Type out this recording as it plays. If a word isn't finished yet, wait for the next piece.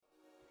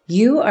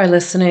You are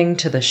listening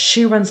to the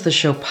She Runs the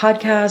Show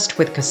podcast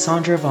with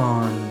Kassandra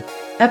Vaughn,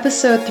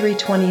 episode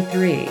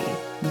 323,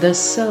 the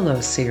solo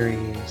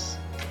series.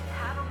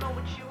 I don't know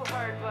what you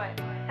heard, but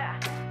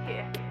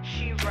yeah,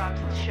 she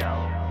runs the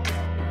show.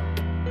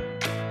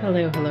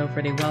 Hello,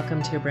 everybody.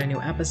 Welcome to a brand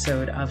new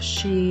episode of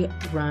She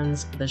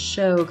Runs the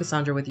Show.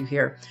 Kassandra with you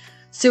here.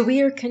 So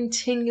we are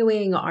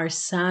continuing our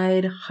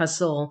Side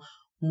Hustle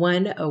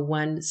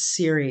 101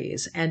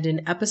 series. And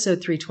in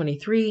episode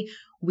 323,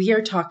 we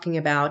are talking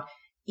about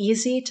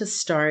easy to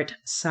start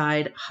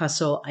side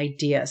hustle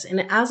ideas.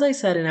 And as I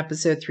said in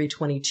episode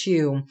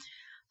 322,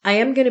 I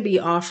am going to be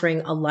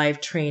offering a live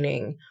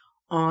training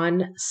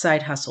on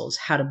side hustles,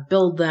 how to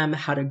build them,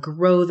 how to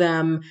grow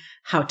them,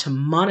 how to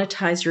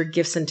monetize your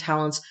gifts and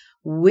talents.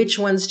 Which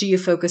ones do you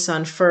focus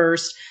on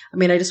first?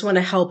 I just want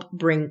to help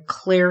bring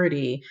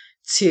clarity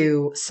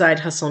to Side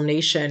Hustle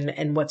Nation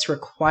and what's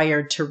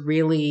required to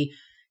really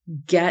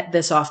get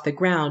this off the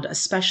ground,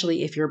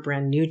 especially if you're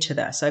brand new to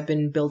this. I've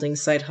been building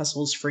side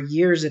hustles for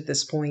years at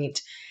this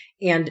point,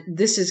 and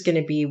this is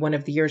going to be one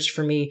of the years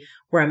for me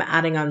where I'm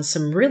adding on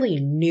some really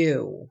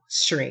new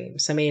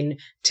streams.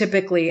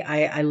 Typically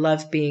I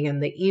love being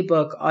in the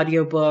ebook,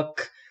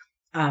 audiobook,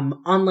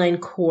 online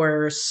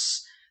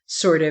course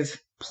sort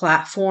of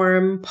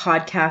platform,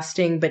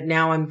 podcasting, but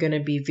now I'm going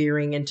to be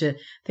veering into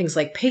things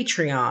like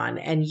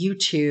Patreon and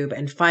YouTube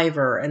and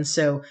Fiverr. And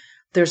so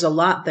there's a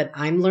lot that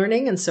I'm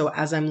learning. And so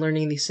as I'm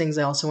learning these things,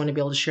 I also want to be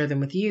able to share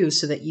them with you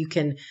so that you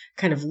can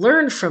kind of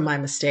learn from my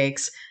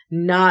mistakes,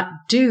 not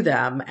do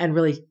them, and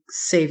really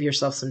save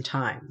yourself some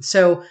time.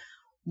 So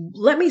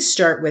let me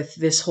start with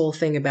this whole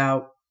thing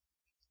about,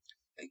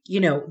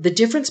 the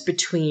difference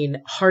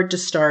between hard to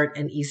start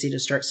and easy to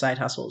start side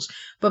hustles.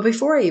 But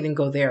before I even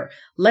go there,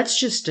 let's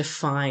just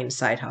define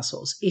side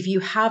hustles. If you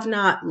have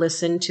not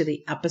listened to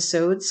the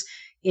episodes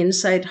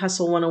Inside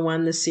Hustle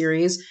 101, this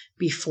series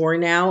before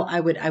now, I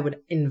would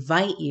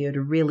invite you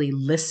to really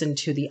listen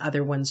to the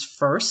other ones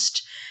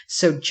first.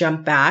 So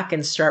jump back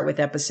and start with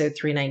episode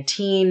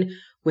 319,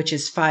 which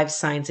is 5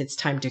 signs it's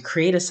time to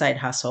create a side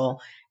hustle.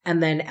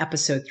 And then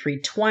episode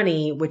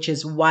 320, which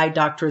is why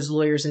doctors,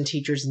 lawyers, and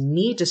teachers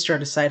need to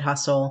start a side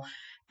hustle.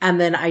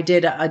 And then I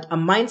did a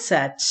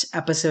mindset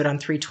episode on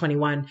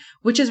 321,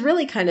 which is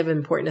really kind of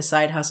important to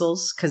side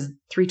hustles because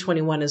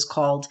 321 is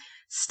called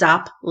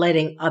Stop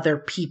Letting Other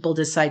People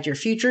Decide Your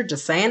Future,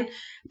 just saying.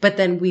 But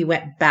then we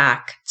went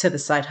back to the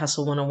Side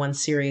Hustle 101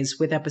 series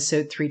with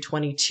episode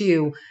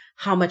 322.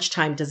 How much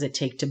time does it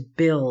take to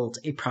build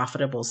a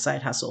profitable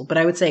side hustle? But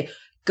I would say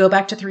go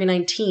back to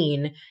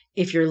 319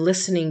 if you're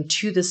listening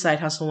to the Side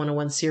Hustle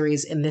 101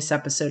 series in this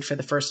episode for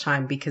the first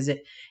time, because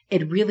it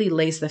really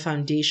lays the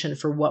foundation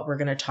for what we're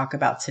going to talk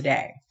about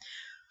today.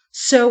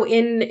 So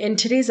in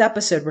today's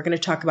episode, we're going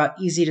to talk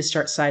about easy to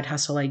start side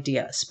hustle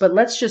ideas, but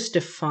let's just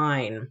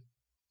define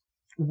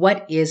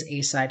what is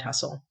a side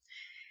hustle.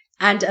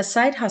 And a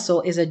side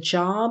hustle is a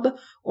job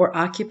or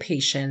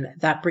occupation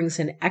that brings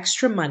in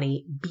extra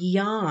money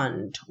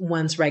beyond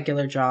one's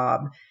regular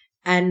job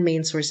and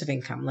main source of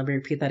income. Let me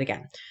repeat that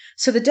again.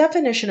 So the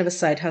definition of a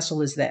side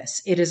hustle is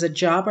this. It is a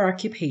job or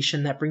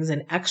occupation that brings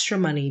in extra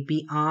money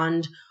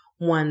beyond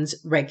one's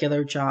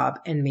regular job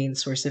and main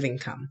source of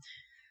income.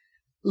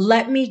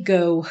 Let me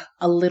go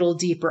a little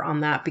deeper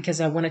on that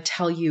because I want to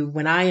tell you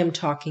when I am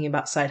talking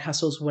about side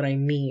hustles, what I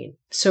mean.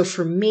 So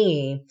for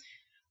me,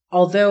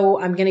 although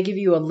I'm going to give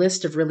you a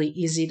list of really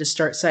easy to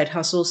start side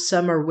hustles,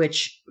 some are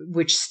which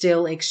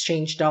still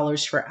exchange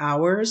dollars for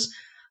hours.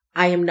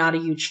 I am not a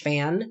huge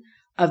fan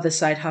of the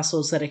side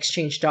hustles that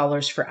exchange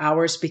dollars for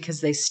hours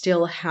because they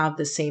still have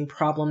the same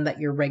problem that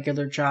your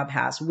regular job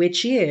has,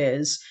 which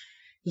is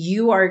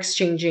you are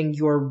exchanging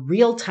your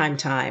real-time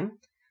time,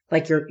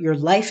 like your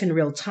life in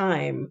real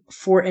time,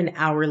 for an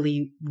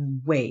hourly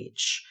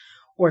wage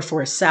or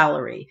for a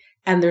salary.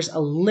 And there's a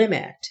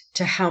limit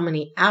to how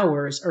many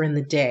hours are in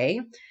the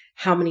day,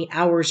 how many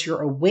hours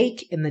you're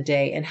awake in the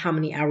day, and how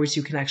many hours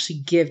you can actually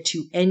give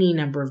to any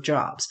number of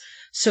jobs.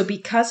 So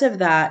because of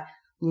that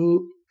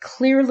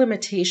clear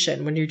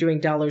limitation when you're doing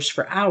dollars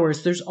for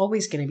hours, there's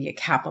always going to be a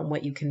cap on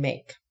what you can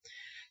make.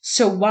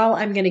 So while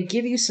I'm going to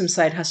give you some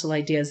side hustle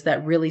ideas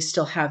that really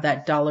still have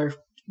that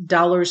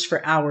dollars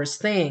for hours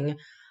thing,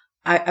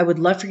 I would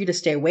love for you to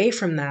stay away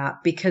from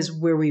that, because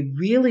where we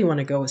really want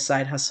to go with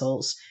side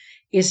hustles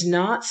is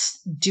not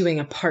doing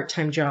a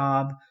part-time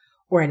job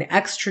or an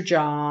extra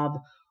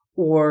job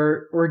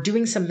or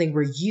doing something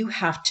where you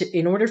have to,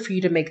 in order for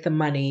you to make the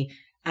money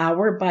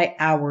hour by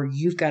hour,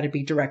 you've got to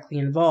be directly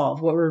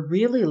involved. What we're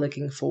really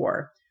looking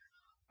for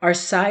are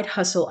side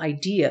hustle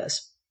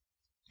ideas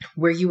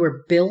where you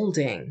are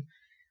building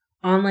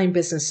online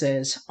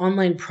businesses,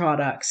 online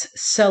products,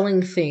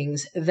 selling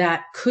things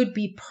that could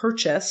be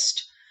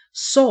purchased,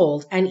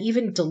 sold, and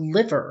even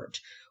delivered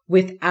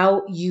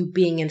without you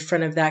being in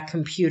front of that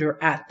computer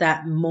at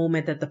that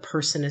moment that the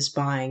person is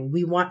buying.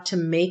 We want to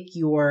make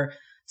your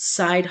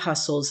side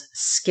hustles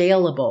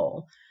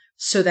scalable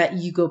so that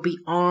you go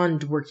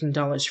beyond working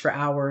dollars for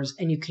hours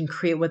and you can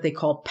create what they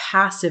call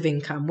passive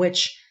income,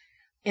 which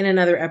In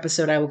another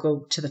episode, I will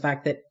go to the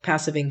fact that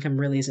passive income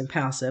really isn't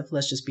passive.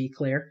 Let's just be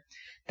clear.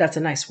 That's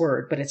a nice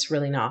word, but it's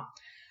really not.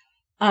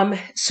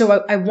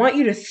 So I want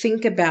you to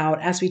think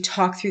about, as we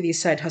talk through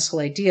these side hustle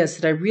ideas,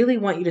 that I really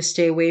want you to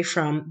stay away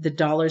from the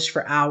dollars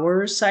for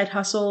hours side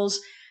hustles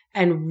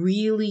and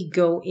really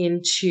go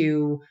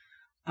into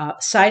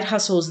side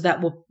hustles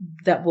that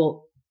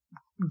will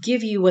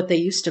give you what they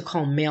used to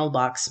call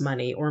mailbox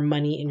money or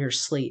money in your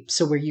sleep.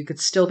 So where you could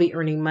still be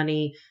earning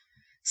money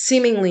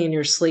seemingly in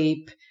your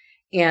sleep,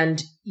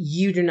 and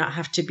you do not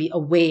have to be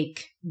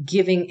awake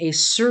giving a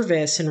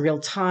service in real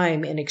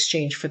time in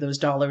exchange for those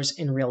dollars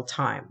in real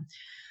time.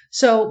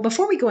 So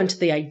before we go into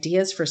the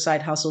ideas for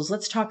side hustles,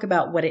 let's talk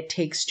about what it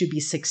takes to be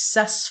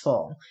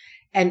successful.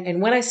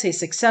 And when I say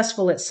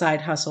successful at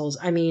side hustles,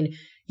 I mean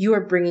you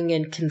are bringing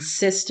in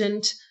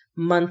consistent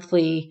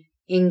monthly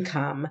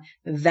income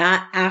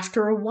that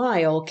after a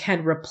while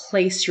can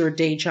replace your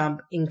day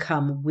job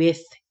income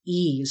with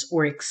ease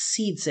or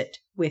exceeds it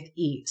with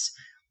ease.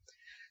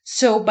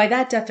 So by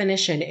that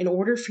definition, in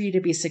order for you to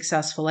be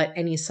successful at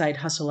any side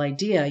hustle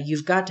idea,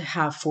 you've got to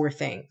have four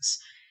things.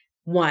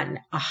 One,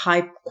 a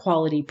high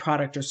quality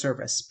product or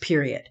service,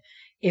 period.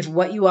 If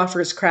what you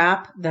offer is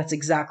crap, that's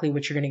exactly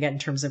what you're going to get in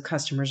terms of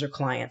customers or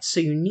clients.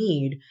 So you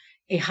need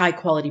a high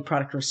quality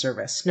product or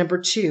service. Number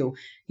two,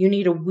 you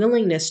need a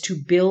willingness to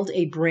build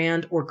a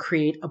brand or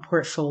create a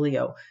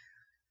portfolio.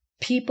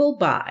 People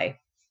buy,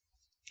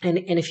 and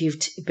if you've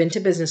been to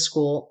business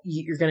school,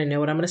 you're going to know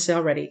what I'm going to say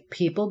already.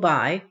 People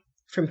buy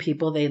from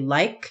people they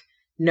like,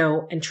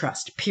 know, and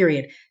trust,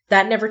 period.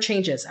 That never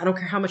changes. I don't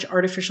care how much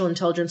artificial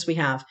intelligence we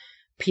have.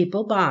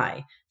 People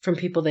buy from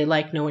people they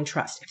like, know, and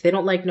trust. If they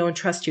don't like, know, and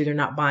trust you, they're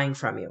not buying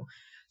from you.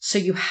 So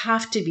you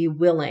have to be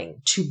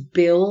willing to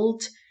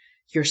build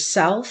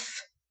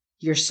yourself,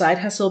 your side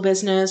hustle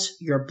business,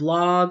 your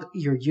blog,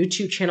 your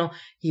YouTube channel.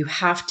 You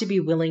have to be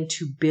willing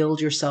to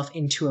build yourself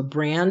into a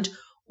brand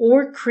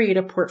or create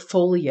a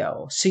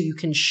portfolio so you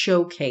can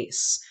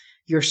showcase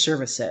your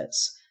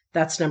services.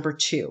 That's number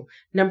two.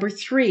 Number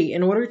three,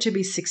 in order to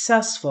be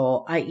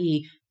successful,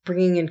 i.e.,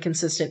 bringing in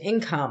consistent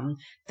income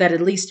that at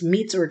least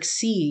meets or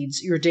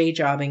exceeds your day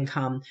job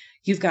income,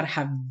 you've got to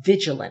have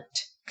vigilant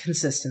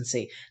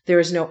consistency. There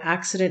is no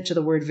accident to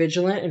the word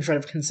vigilant in front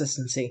of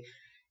consistency.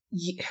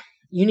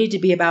 You need to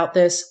be about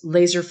this,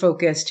 laser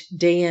focused,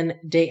 day in,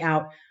 day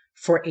out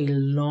for a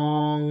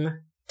long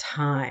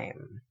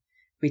time.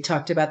 We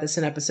talked about this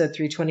in episode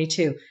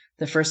 322.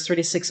 The first 3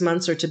 to 6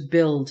 months are to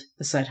build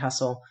the side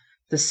hustle.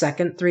 The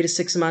second 3 to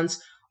 6 months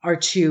are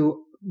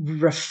to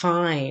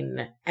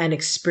refine and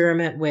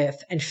experiment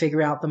with and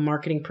figure out the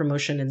marketing,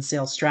 promotion, and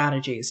sales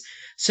strategies.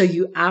 So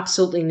you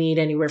absolutely need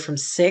anywhere from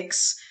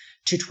 6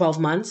 to 12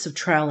 months of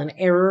trial and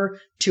error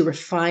to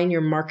refine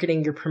your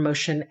marketing, your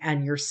promotion,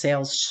 and your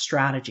sales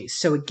strategies.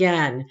 So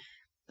again,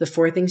 the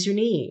four things you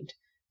need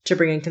to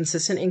bring in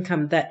consistent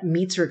income that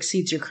meets or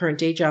exceeds your current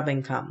day job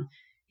income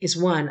is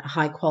one, a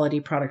high quality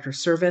product or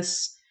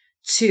service.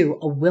 Two,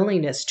 a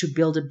willingness to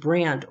build a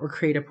brand or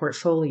create a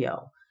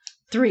portfolio.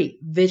 Three,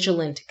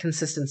 vigilant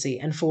consistency.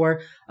 And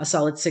four, a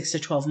solid 6 to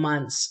 12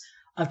 months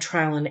of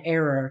trial and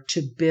error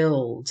to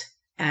build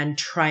and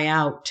try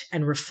out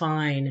and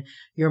refine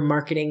your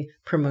marketing,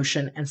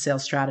 promotion, and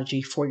sales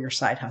strategy for your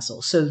side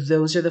hustle. So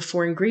those are the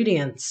four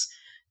ingredients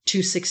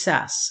to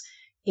success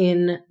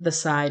in the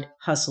side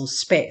hustle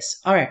space.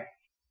 All right.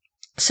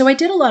 So I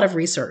did a lot of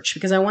research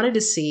because I wanted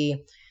to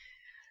see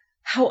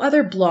how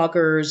other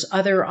bloggers,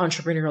 other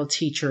entrepreneurial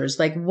teachers,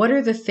 like what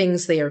are the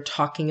things they are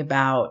talking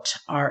about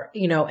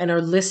and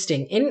are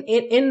listing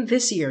in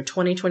this year,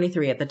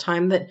 2023, at the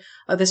time that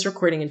of this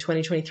recording in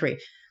 2023,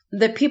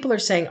 that people are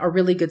saying are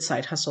really good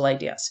side hustle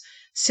ideas.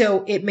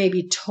 So it may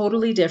be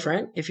totally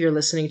different if you're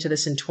listening to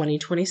this in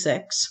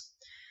 2026,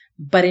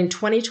 but in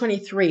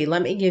 2023, I'm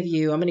going to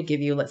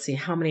give you, let's see,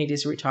 how many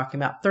ideas are we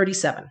talking about?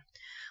 37.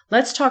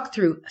 Let's talk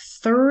through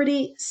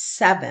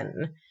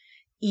 37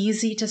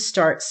 easy to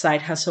start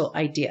side hustle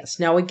ideas.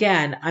 Now,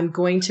 again, I'm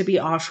going to be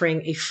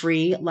offering a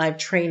free live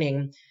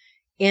training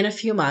in a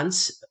few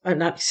months,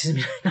 not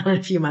in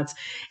a few months,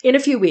 in a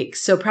few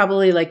weeks. So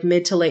probably like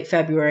mid to late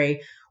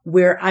February,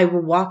 where I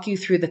will walk you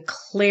through the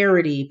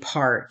clarity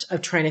part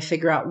of trying to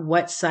figure out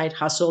what side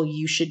hustle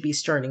you should be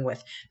starting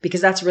with, because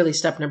that's really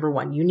step number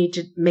one. You need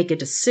to make a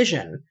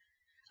decision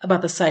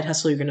about the side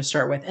hustle you're going to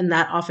start with. And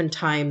that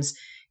oftentimes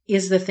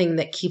is the thing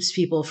that keeps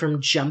people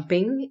from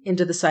jumping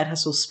into the side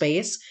hustle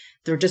space.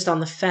 They're just on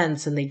the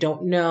fence and they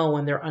don't know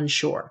and they're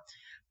unsure.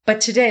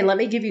 But today, let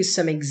me give you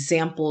some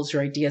examples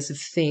or ideas of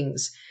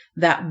things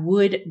that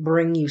would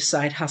bring you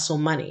side hustle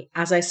money.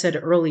 As I said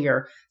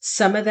earlier,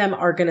 some of them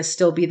are going to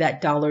still be that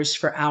dollars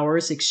for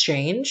hours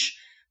exchange,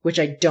 which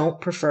I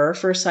don't prefer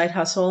for a side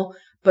hustle,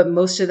 but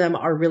most of them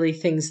are really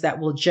things that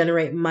will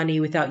generate money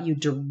without you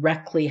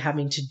directly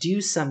having to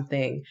do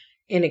something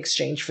in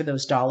exchange for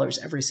those dollars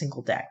every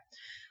single day.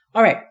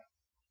 All right.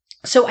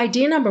 So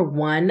idea number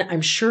one,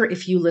 I'm sure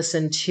if you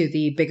listen to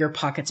the Bigger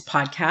Pockets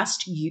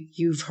podcast,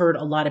 you've heard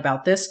a lot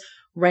about this,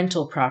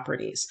 rental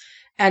properties.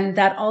 And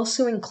that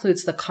also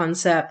includes the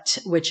concept,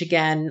 which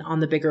again, on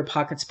the Bigger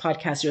Pockets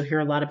podcast, you'll hear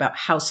a lot about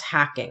house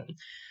hacking.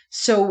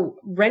 So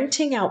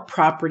renting out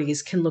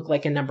properties can look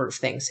like a number of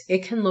things.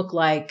 It can look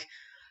like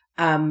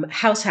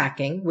house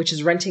hacking, which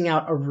is renting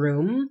out a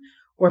room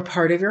or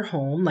part of your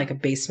home, like a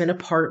basement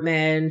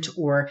apartment,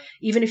 or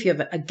even if you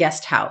have a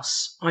guest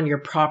house on your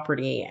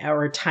property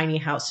or a tiny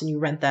house and you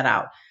rent that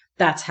out,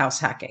 that's house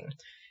hacking.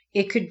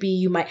 It could be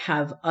you might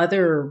have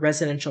other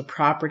residential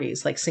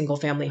properties like single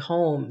family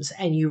homes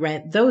and you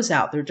rent those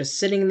out. They're just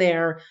sitting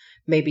there.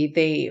 Maybe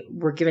they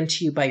were given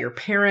to you by your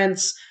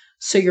parents.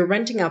 So you're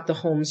renting out the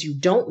homes you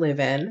don't live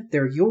in.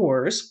 They're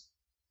yours.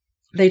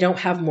 They don't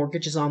have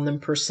mortgages on them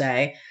per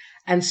se.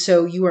 And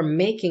so you are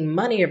making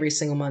money every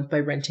single month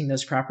by renting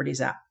those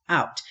properties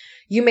out.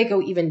 You may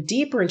go even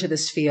deeper into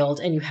this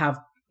field and you have,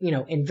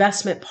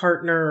 investment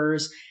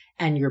partners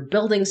and you're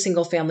building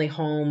single family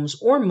homes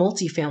or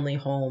multifamily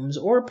homes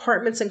or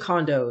apartments and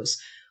condos.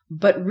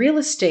 But real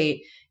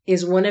estate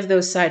is one of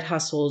those side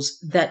hustles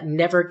that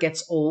never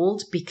gets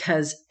old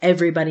because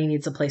everybody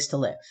needs a place to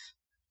live.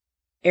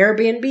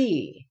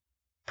 Airbnb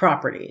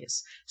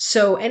properties.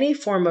 So any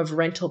form of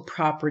rental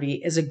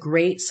property is a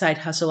great side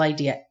hustle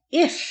idea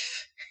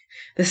if,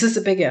 this is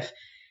a big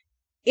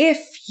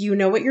if you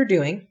know what you're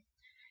doing,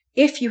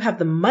 if you have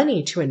the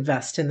money to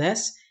invest in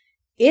this,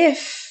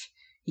 if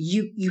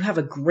you have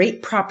a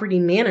great property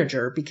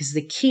manager, because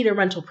the key to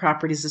rental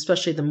properties,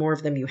 especially the more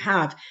of them you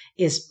have,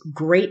 is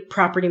great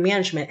property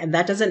management. And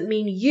that doesn't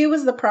mean you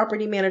as the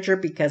property manager,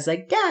 because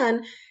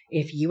again,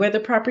 if you are the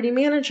property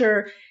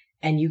manager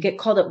and you get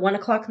called at 1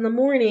 o'clock in the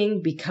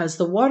morning because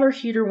the water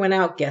heater went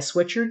out, guess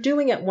what you're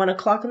doing at 1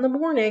 o'clock in the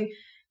morning?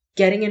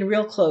 Getting in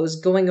real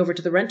clothes, going over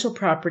to the rental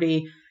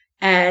property,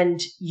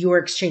 and you're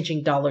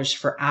exchanging dollars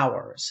for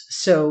hours.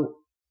 So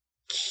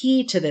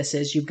key to this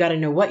is you've got to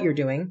know what you're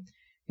doing.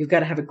 You've got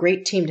to have a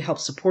great team to help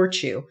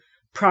support you.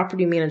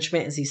 Property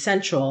management is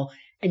essential,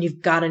 and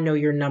you've got to know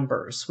your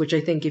numbers, which I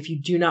think if you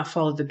do not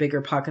follow the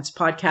Bigger Pockets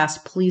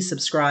podcast, please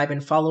subscribe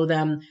and follow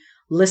them.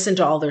 Listen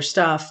to all their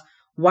stuff.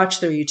 Watch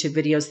their YouTube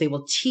videos. They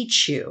will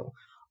teach you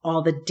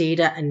all the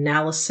data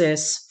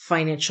analysis,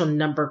 financial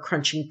number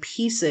crunching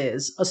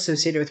pieces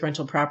associated with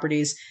rental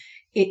properties.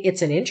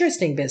 It's an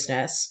interesting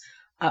business,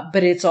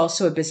 but it's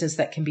also a business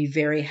that can be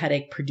very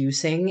headache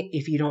producing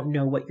if you don't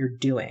know what you're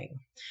doing.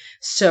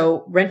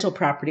 So rental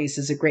properties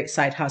is a great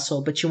side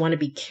hustle, but you want to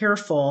be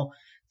careful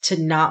to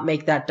not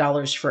make that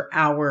dollars for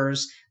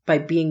hours by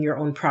being your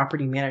own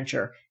property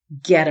manager.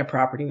 Get a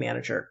property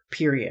manager,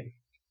 period.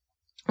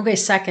 Okay,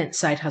 second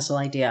side hustle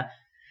idea.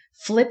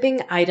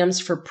 Flipping items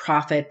for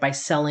profit by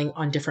selling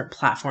on different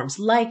platforms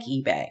like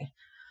eBay.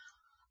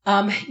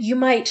 You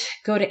might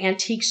go to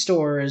antique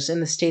stores in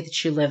the state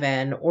that you live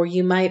in, or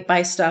you might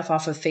buy stuff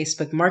off of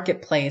Facebook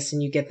Marketplace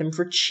and you get them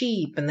for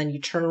cheap, and then you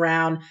turn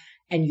around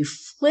and you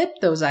flip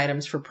those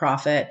items for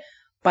profit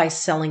by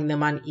selling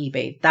them on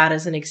eBay. That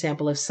is an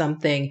example of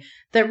something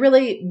that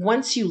really,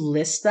 once you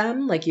list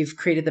them, like you've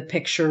created the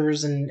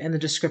pictures and the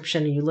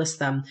description and you list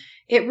them,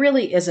 it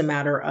really is a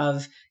matter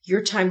of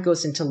your time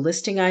goes into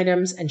listing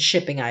items and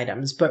shipping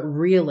items, but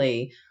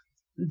really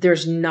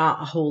there's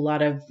not a whole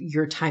lot of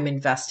your time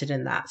invested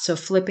in that. So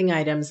flipping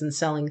items and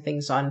selling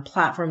things on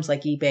platforms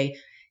like eBay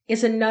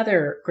is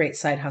another great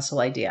side hustle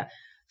idea.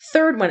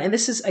 Third one, and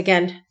this is,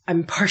 again,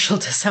 I'm partial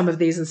to some of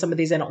these and some of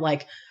these I don't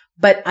like,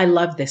 but I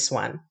love this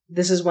one.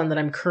 This is one that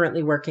I'm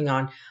currently working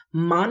on,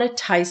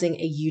 monetizing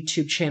a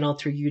YouTube channel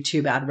through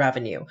YouTube ad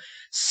revenue.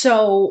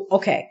 So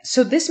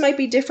this might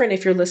be different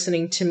if you're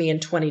listening to me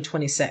in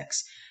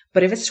 2026,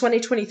 but if it's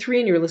 2023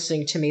 and you're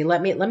listening to me,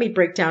 let me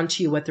break down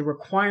to you what the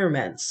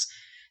requirements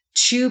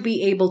to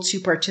be able to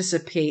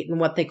participate in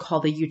what they call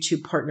the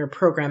YouTube Partner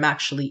Program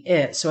actually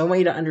is. So I want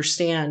you to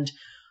understand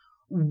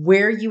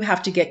where you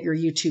have to get your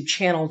YouTube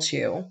channel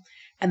to.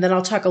 And then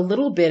I'll talk a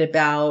little bit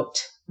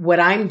about what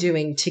I'm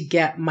doing to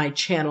get my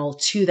channel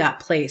to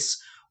that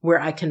place where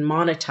I can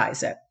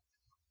monetize it.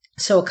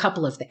 So a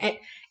couple of things.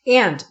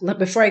 And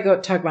before I go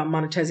talk about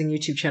monetizing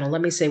YouTube channel,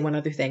 let me say one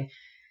other thing.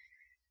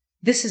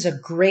 This is a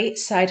great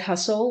side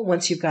hustle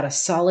once you've got a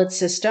solid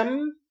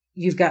system.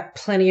 You've got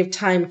plenty of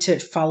time to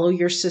follow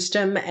your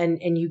system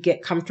and you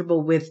get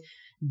comfortable with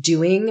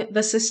doing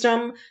the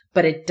system,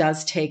 but it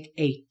does take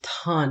a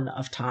ton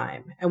of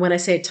time. And when I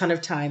say a ton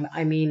of time,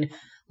 I mean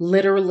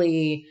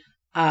literally,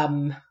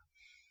 I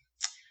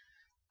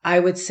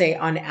would say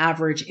on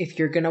average, if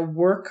you're going to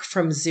work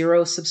from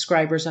 0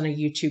 subscribers on a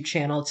YouTube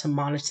channel to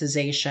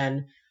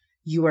monetization,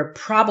 you are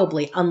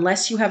probably,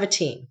 unless you have a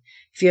team,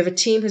 if you have a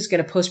team who's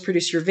going to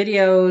post-produce your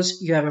videos,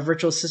 you have a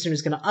virtual assistant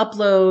who's going to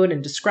upload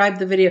and describe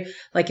the video.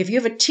 Like if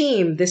you have a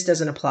team, this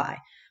doesn't apply.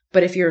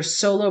 But if you're a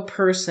solo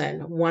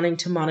person wanting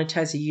to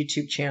monetize a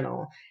YouTube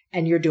channel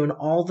and you're doing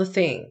all the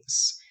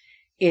things,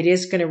 it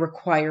is going to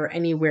require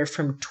anywhere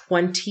from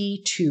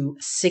 20 to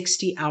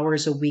 60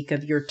 hours a week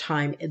of your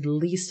time, at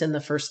least in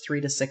the first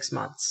 3 to 6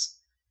 months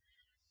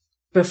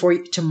to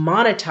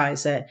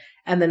monetize it.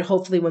 And then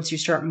hopefully once you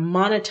start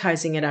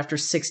monetizing it after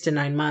 6 to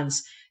 9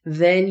 months,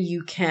 then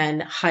you can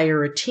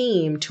hire a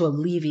team to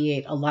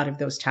alleviate a lot of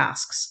those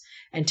tasks.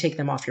 and take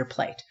them off your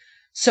plate.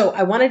 So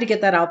I wanted to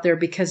get that out there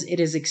because it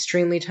is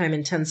extremely time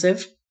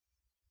intensive.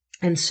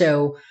 And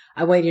so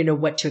I want you to know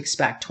what to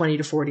expect, 20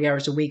 to 40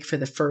 hours a week for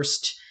the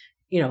first,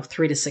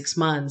 3 to 6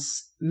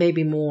 months,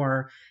 maybe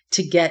more,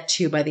 to get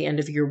to by the end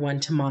of year 1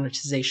 to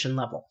monetization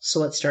level. So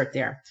let's start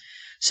there.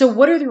 So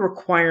what are the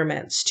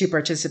requirements to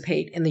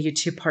participate in the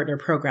YouTube Partner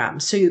Program?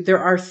 So there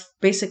are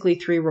basically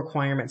 3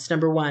 requirements.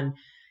 Number 1,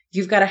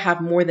 you've got to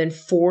have more than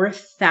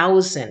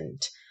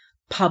 4,000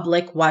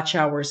 public watch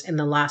hours in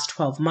the last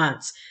 12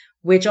 months,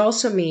 which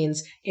also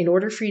means in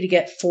order for you to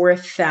get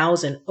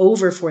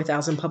over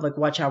 4,000 public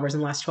watch hours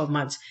in the last 12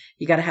 months,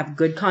 you got to have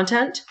good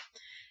content.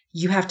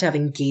 You have to have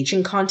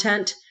engaging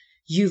content.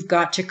 You've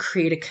got to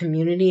create a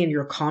community in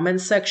your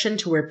comments section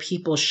to where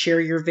people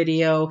share your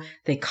video,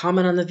 they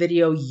comment on the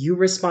video, you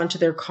respond to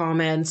their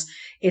comments.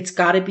 It's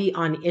got to be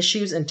on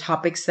issues and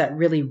topics that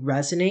really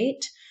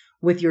resonate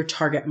with your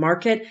target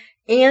market.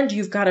 And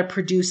you've got to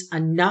produce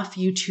enough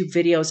YouTube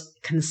videos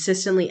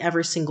consistently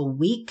every single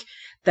week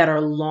that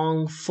are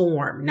long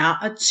form,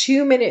 not a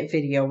 2-minute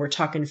video. We're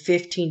talking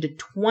 15 to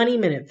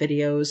 20-minute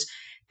videos,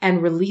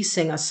 and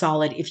releasing a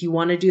solid, if you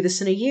want to do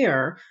this in a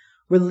year,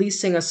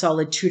 releasing a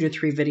solid 2 to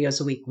 3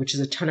 videos a week, which is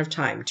a ton of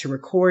time to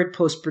record,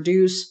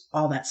 post-produce,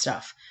 all that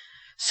stuff.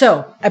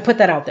 So I put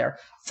that out there.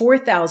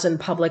 4,000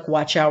 public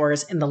watch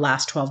hours in the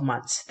last 12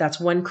 months. That's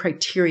one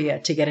criteria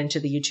to get into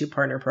the YouTube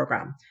Partner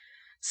Program.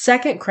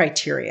 Second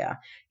criteria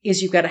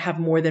is you've got to have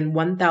more than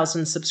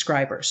 1,000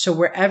 subscribers. So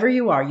wherever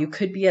you are, you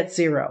could be at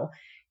 0.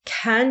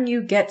 Can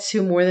you get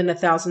to more than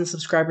 1,000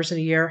 subscribers in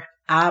a year?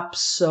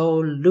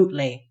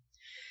 Absolutely.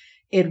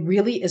 It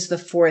really is the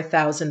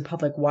 4,000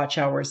 public watch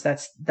hours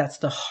that's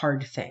the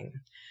hard thing.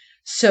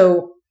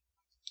 So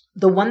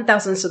the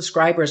 1,000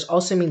 subscribers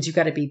also means you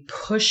got to be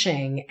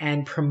pushing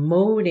and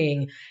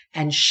promoting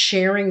and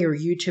sharing your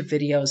YouTube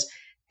videos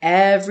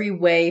every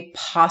way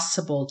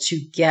possible to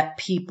get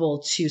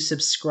people to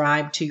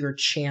subscribe to your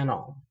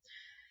channel.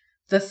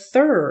 The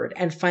third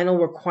and final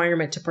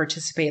requirement to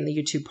participate in the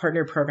YouTube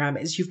Partner Program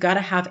is you've got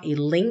to have a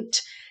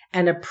linked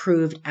and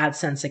approved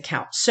AdSense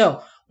account.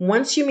 So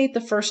once you meet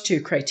the first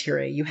 2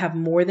 criteria, you have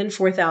more than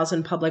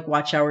 4,000 public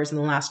watch hours in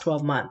the last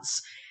 12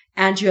 months,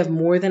 and you have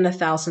more than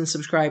 1,000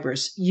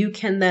 subscribers, you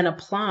can then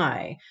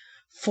apply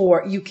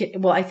for,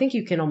 I think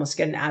you can almost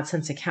get an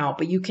AdSense account,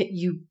 but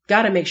you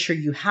got to make sure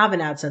you have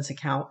an AdSense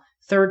account,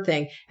 third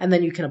thing, and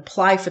then you can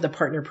apply for the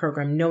partner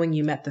program knowing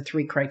you met the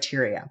 3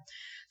 criteria.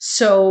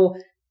 So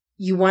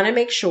you want to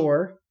make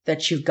sure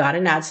that you've got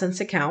an AdSense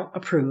account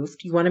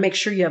approved. You want to make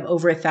sure you have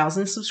over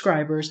 1,000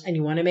 subscribers, and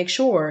you want to make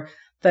sure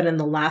that in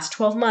the last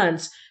 12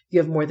 months, you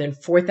have more than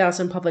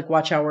 4,000 public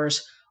watch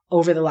hours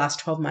over the last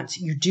 12 months.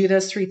 You do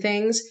those 3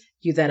 things,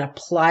 you then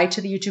apply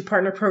to the YouTube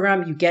Partner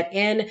Program, you get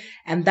in,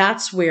 and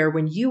that's where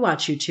when you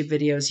watch YouTube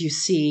videos, you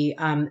see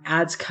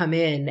ads come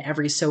in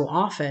every so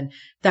often.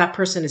 That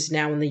person is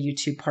now in the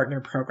YouTube Partner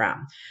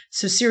Program.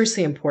 So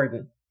seriously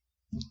important.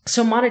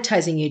 So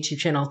monetizing YouTube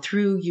channel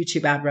through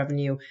YouTube ad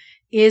revenue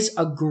is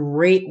a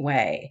great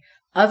way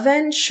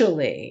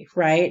eventually,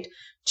 right,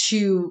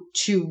 to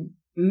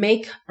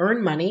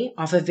earn money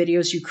off of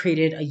videos you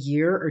created a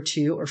year or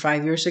 2 or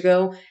 5 years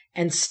ago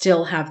and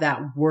still have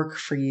that work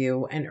for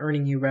you and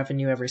earning you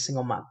revenue every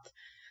single month.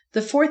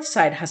 The fourth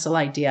side hustle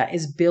idea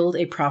is build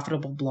a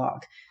profitable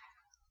blog.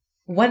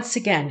 Once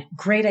again,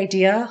 great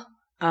idea.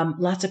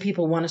 Lots of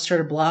people want to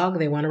start a blog.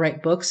 They want to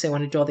write books. They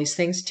want to do all these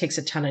things. It takes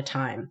a ton of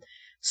time.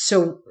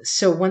 So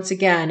once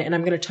again, and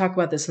I'm going to talk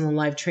about this in the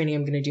live training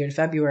I'm going to do in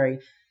February,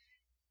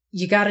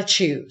 you got to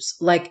choose.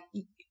 Like,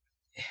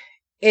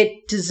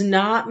 it does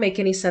not make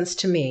any sense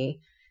to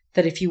me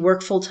that if you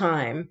work full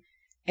time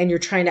and you're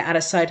trying to add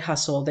a side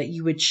hustle, that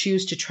you would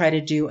choose to try to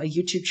do a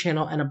YouTube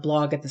channel and a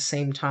blog at the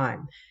same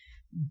time.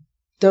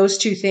 Those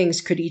 2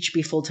 things could each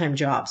be full-time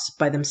jobs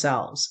by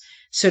themselves.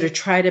 So to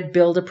try to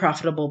build a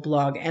profitable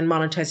blog and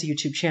monetize a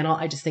YouTube channel,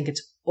 I just think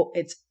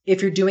it's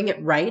if you're doing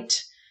it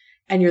right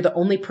and you're the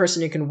only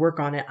person who can work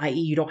on it, i.e.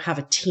 you don't have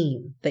a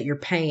team that you're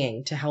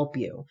paying to help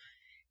you,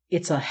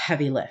 it's a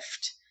heavy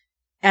lift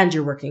and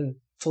you're working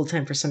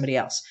full-time for somebody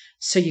else.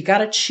 So you got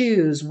to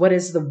choose what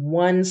is the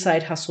one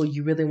side hustle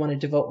you really want to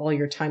devote all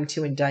your time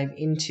to and dive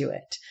into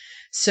it.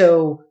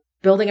 So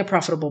building a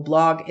profitable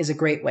blog is a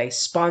great way.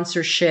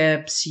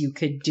 Sponsorships, you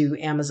could do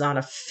Amazon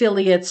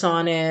affiliates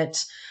on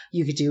it.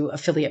 You could do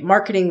affiliate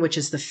marketing, which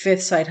is the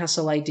 5th side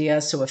hustle idea.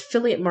 So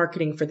affiliate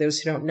marketing, for those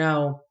who don't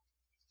know,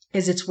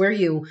 is it's where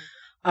you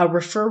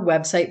refer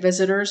website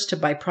visitors to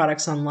buy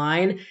products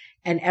online.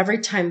 And every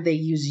time they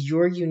use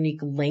your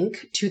unique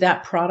link to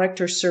that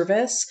product or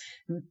service,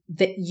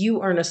 that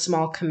you earn a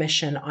small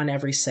commission on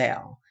every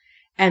sale.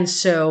 And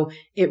so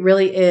it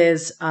really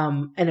is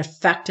an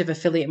effective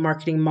affiliate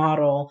marketing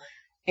model.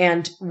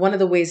 And one of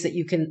the ways that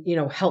you can,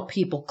 help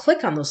people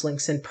click on those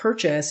links and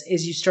purchase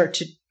is you start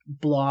to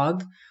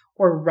blog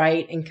or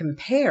write and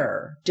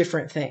compare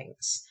different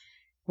things.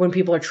 When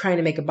people are trying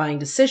to make a buying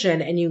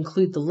decision and you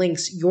include the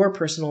links your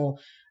personal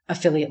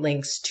affiliate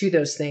links to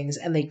those things,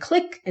 and they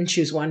click and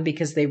choose one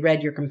because they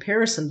read your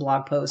comparison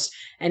blog post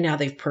and now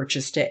they've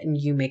purchased it, and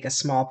you make a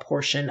small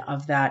portion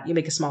of that. You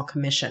make a small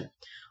commission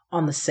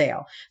on the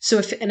sale. So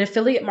if an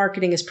affiliate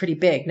marketing is pretty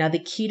big. Now, the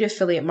key to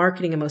affiliate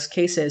marketing in most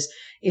cases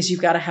is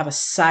you've got to have a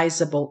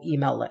sizable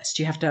email list.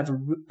 You have to have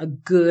a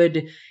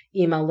good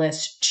email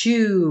list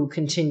to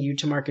continue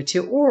to market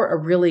to, or a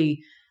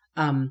really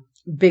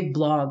big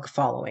blog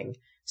following,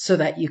 so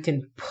that you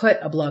can put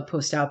a blog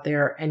post out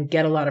there and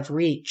get a lot of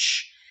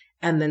reach,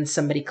 and then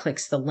somebody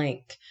clicks the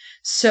link.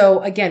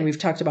 So again, we've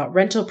talked about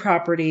rental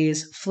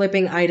properties,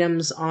 flipping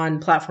items on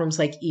platforms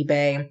like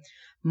eBay,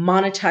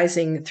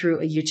 monetizing through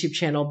a YouTube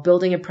channel,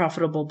 building a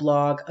profitable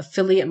blog,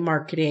 affiliate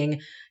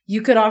marketing.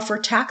 You could offer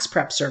tax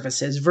prep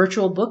services,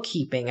 virtual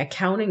bookkeeping,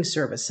 accounting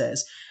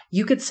services.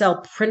 You could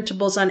sell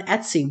printables on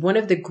Etsy. One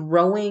of the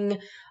growing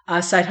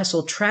side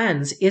hustle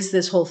trends is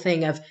this whole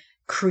thing of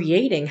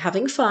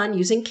having fun,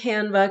 using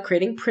Canva,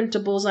 creating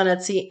printables on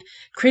Etsy,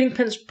 creating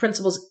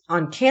printables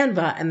on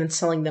Canva, and then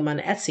selling them on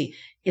Etsy.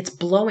 It's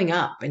blowing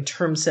up in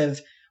terms of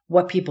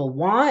what people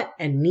want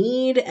and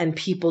need, and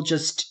people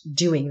just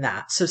doing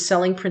that. So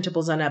selling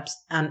printables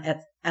on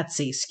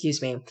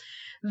Etsy,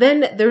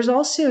 Then there's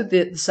also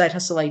the side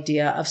hustle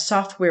idea of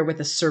software with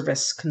a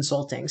service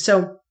consulting.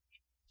 So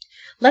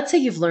let's say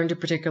you've learned a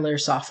particular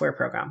software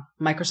program,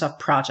 Microsoft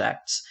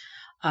Project,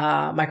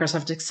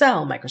 Microsoft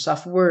Excel,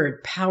 Microsoft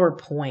Word,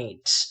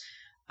 PowerPoint,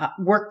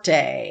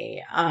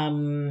 Workday,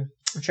 I'm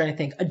trying to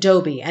think,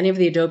 Adobe, any of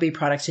the Adobe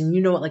products, and you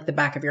know it like the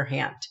back of your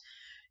hand.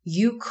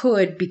 You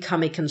could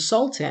become a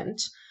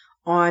consultant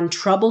on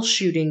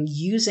troubleshooting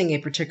using a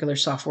particular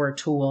software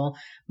tool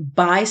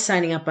by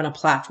signing up on a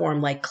platform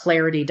like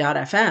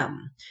Clarity.fm.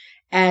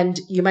 And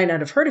you might not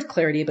have heard of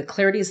Clarity, but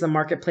Clarity is the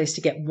marketplace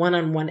to get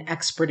one-on-one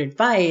expert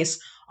advice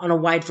on a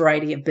wide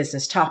variety of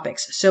business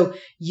topics. So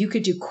you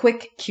could do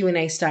quick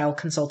Q&A style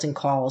consulting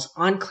calls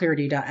on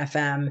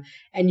Clarity.fm,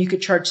 and you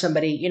could charge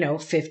somebody,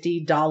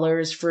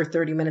 $50 for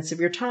 30 minutes of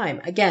your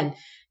time. Again,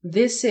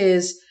 this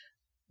is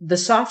the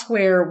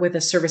software with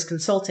a service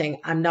consulting.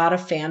 I'm not a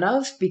fan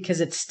of, because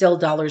it's still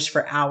dollars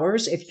for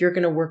hours. If you're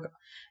going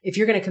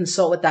to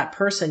consult with that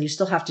person, you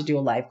still have to do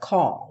a live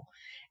call.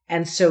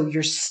 And so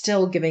you're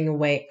still giving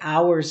away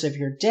hours of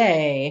your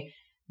day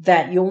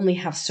that you only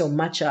have so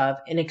much of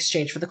in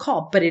exchange for the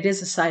call. But it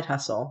is a side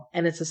hustle,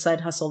 and it's a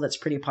side hustle that's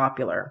pretty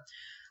popular.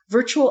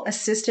 Virtual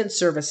assistant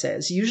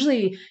services.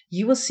 Usually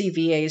you will see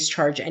VAs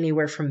charge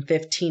anywhere from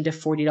 $15 to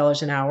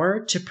 $40 an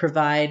hour to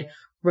provide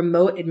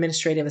remote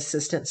administrative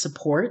assistant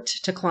support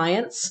to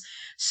clients.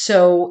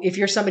 So if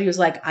you're somebody who's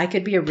like, I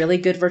could be a really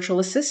good virtual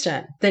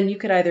assistant, then you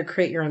could either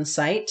create your own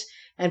site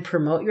and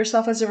promote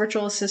yourself as a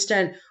virtual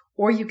assistant,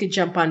 or you could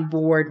jump on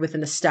board with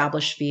an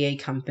established VA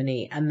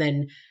company and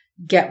then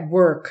get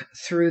work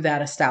through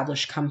that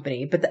established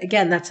company. But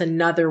again, that's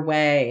another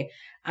way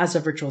as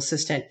a virtual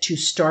assistant to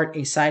start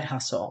a side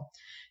hustle.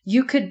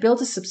 You could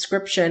build a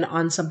subscription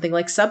on something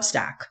like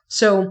Substack.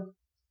 So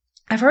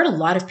I've heard a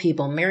lot of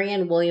people,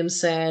 Marianne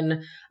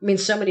Williamson,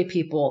 so many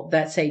people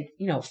that say,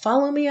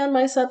 follow me on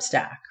my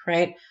Substack,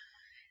 right?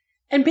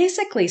 And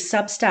basically,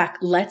 Substack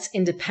lets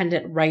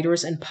independent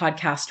writers and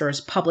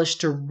podcasters publish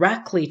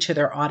directly to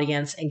their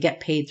audience and get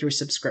paid through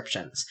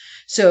subscriptions.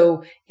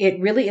 So it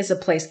really is a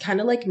place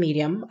kind of like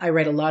Medium. I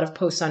write a lot of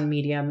posts on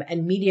Medium,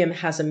 and Medium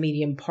has a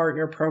Medium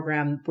partner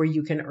program where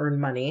you can earn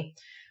money.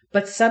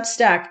 But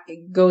Substack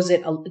goes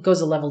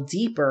a level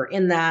deeper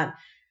in that,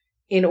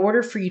 in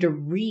order for you to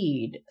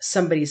read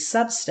somebody's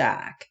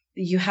Substack,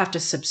 you have to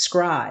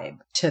subscribe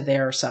to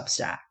their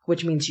Substack,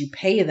 which means you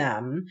pay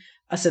them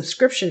a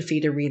subscription fee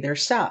to read their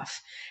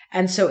stuff.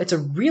 And so it's a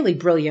really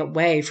brilliant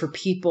way for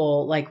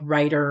people like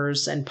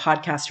writers and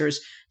podcasters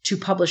to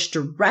publish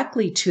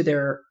directly to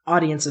their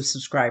audience of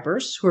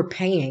subscribers who are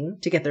paying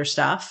to get their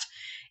stuff.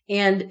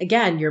 And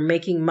again, you're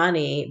making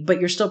money, but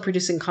you're still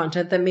producing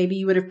content that maybe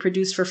you would have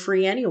produced for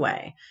free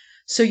anyway.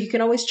 So you can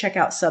always check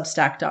out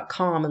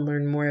Substack.com and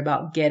learn more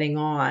about getting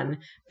on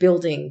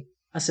building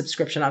a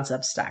subscription on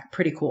Substack.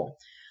 Pretty cool.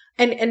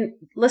 And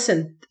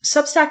listen,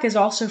 Substack is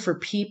also for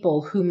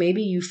people who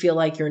maybe you feel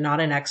like you're not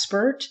an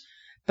expert,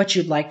 but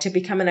you'd like to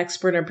become an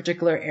expert in a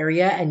particular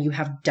area, and you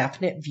have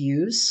definite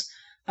views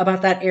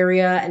about that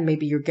area, and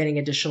maybe you're getting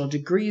additional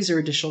degrees or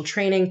additional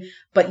training,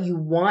 but you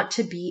want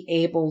to be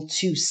able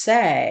to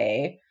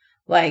say,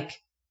 like,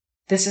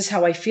 this is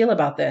how I feel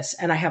about this,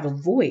 and I have a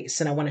voice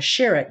and I want to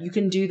share it. You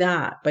can do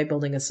that by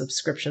building a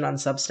subscription on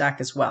Substack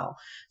as well.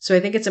 So I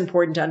think it's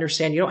important to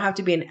understand you don't have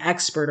to be an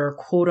expert or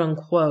quote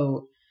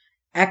unquote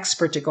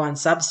expert to go on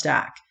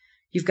Substack.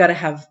 You've got to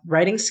have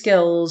writing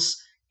skills,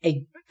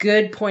 a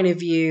good point of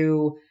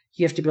view.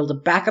 You have to be able to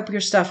back up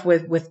your stuff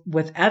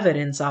with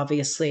evidence,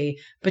 obviously,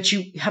 but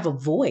you have a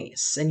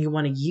voice and you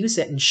want to use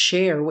it and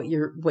share what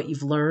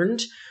you've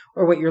learned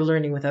or what you're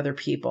learning with other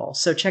people.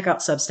 So check out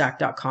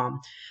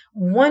Substack.com.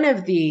 One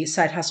of the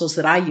side hustles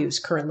that I use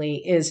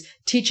currently is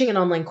teaching an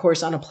online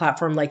course on a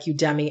platform like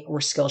Udemy or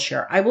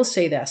Skillshare. I will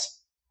say this.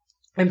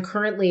 I'm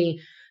currently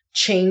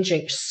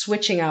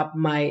switching up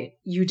my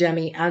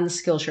Udemy and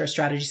Skillshare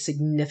strategy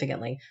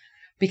significantly.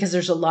 because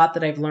there's a lot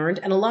that I've learned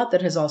and a lot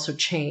that has also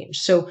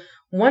changed. So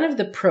one of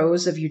the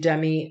pros of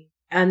Udemy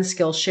and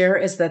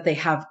Skillshare is that they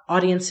have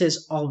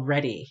audiences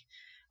already.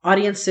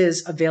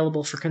 Audiences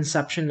available for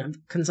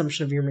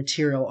consumption of your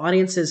material,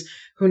 audiences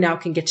who now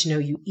can get to know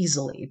you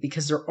easily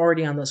because they're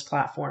already on those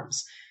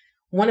platforms.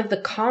 One of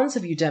the cons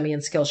of Udemy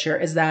and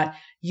Skillshare is that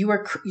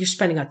you're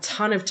spending a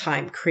ton of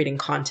time creating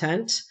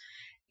content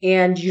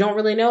and you don't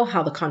really know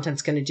how the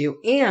content's going to do.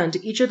 And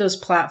each of those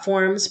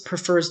platforms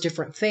prefers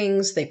different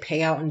things. They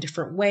pay out in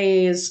different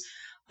ways.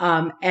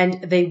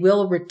 And they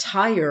will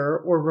retire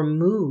or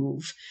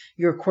remove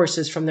your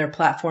courses from their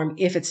platform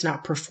if it's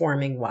not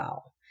performing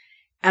well.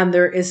 And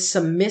there is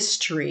some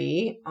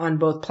mystery on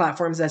both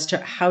platforms as to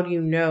how do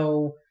you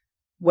know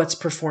what's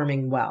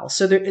performing well.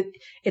 So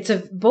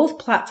both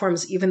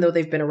platforms, even though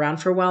they've been around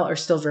for a while, are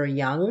still very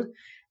young.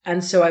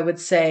 And so I would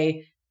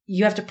say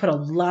you have to put a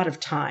lot of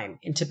time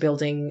into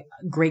building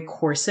great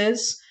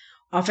courses.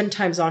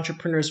 Oftentimes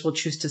entrepreneurs will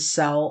choose to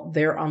sell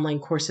their online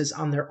courses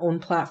on their own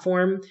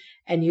platform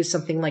and use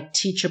something like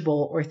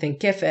Teachable or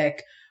Thinkific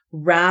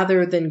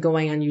rather than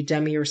going on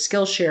Udemy or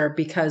Skillshare,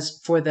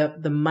 because for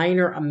the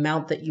minor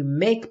amount that you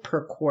make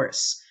per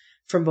course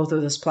from both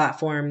of those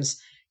platforms,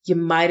 you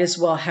might as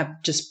well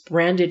have just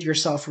branded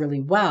yourself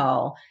really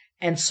well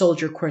and sold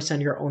your course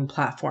on your own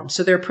platform.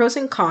 So there are pros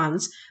and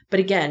cons, but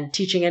again,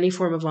 teaching any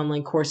form of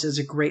online course is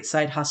a great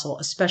side hustle,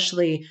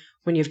 especially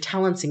when you have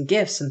talents and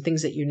gifts and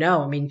things that you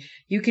know. I mean,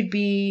 you could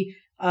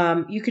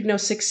know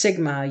Six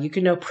Sigma, you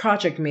could know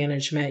project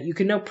management, you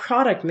could know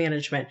product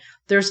management.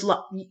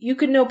 You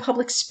could know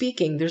public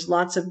speaking. There's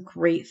lots of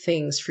great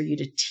things for you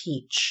to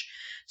teach.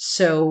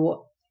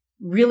 So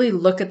really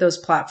look at those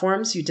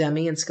platforms,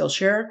 Udemy and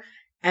Skillshare,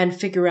 and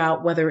figure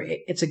out whether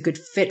it's a good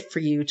fit for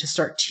you to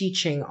start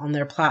teaching on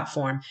their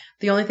platform.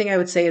 The only thing I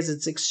would say is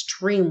it's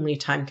extremely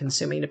time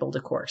consuming to build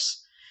a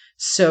course.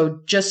 So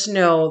just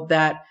know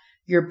that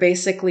you're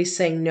basically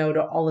saying no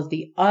to all of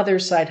the other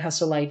side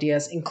hustle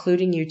ideas,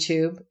 including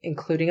YouTube,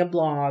 including a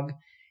blog,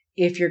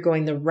 if you're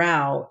going the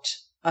route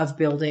of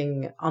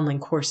building online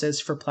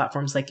courses for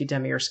platforms like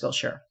Udemy or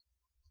Skillshare.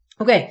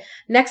 Okay,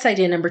 next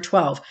idea, number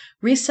 12,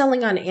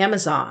 reselling on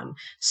Amazon.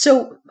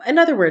 So in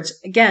other words,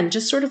 again,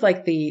 just sort of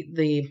like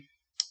the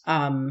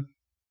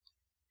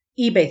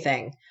eBay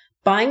thing,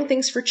 buying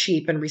things for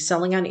cheap and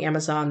reselling on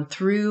Amazon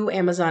through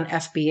Amazon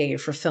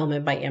FBA,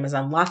 Fulfillment by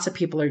Amazon. Lots of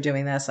people are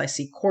doing this. I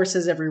see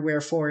courses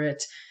everywhere for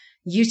it,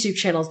 YouTube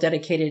channels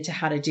dedicated to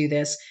how to do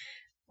this.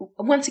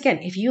 Once again,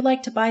 if you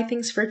like to buy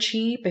things for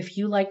cheap, if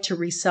you like to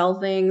resell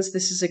things,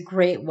 this is a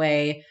great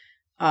way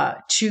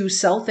to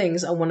sell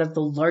things on one of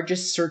the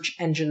largest search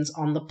engines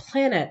on the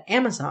planet,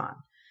 Amazon.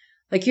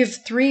 Like you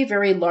have 3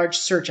 very large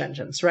search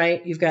engines,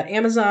 right? You've got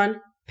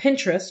Amazon,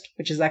 Pinterest,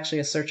 which is actually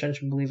a search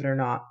engine, believe it or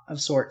not, of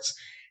sorts.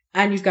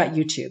 And you've got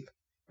YouTube,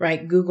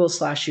 right?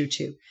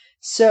 Google/YouTube.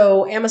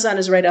 So Amazon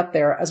is right up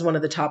there as one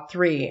of the top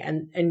 3.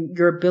 And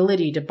your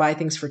ability to buy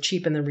things for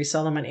cheap and then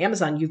resell them on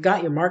Amazon, you've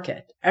got your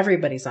market.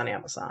 Everybody's on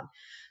Amazon.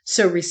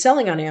 So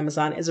reselling on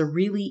Amazon is a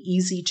really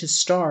easy to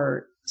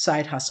start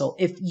side hustle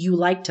if you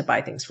like to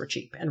buy things for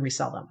cheap and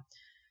resell them.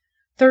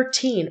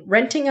 13,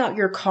 renting out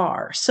your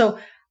car. So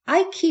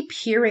I keep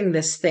hearing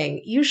this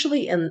thing,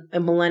 usually in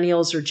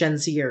millennials or Gen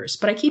Zers,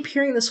 but I keep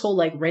hearing this whole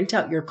like rent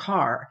out your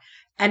car.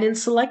 And in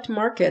select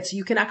markets,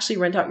 you can actually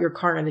rent out your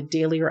car on a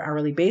daily or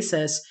hourly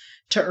basis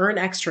to earn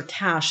extra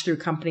cash through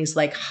companies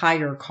like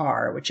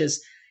HireCar, which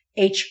is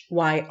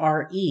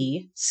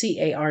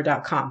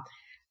HYRECAR.com.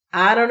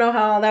 I don't know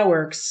how all that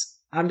works.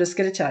 I'm just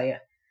going to tell you.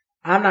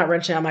 I'm not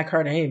renting out my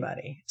car to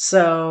anybody.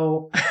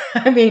 So,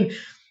 I mean,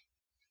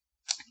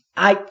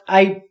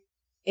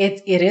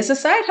 it is a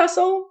side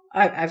hustle.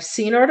 I've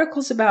seen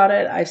articles about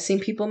it. I've seen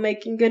people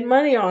making good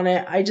money on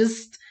it.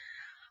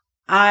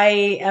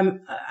 I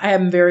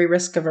am very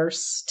risk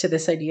averse to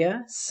this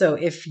idea. So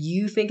if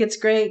you think it's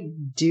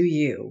great, do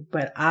you,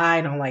 but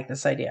I don't like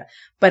this idea.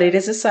 But it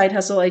is a side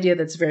hustle idea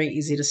that's very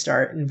easy to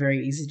start and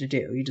very easy to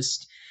do. You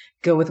just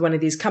go with one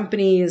of these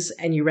companies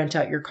and you rent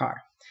out your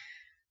car.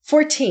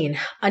 14,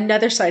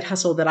 another side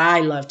hustle that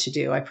I love to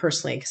do, I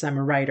personally, because I'm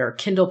a writer,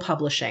 Kindle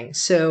publishing.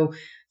 So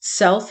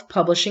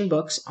self-publishing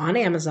books on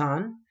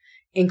Amazon,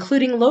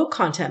 including low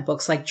content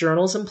books like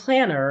journals and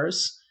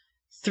planners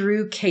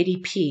through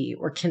KDP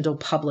or Kindle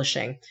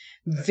publishing.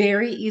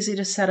 Very easy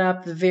to set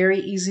up, very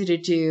easy to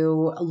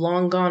do.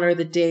 Long gone are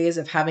the days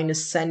of having to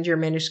send your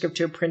manuscript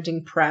to a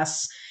printing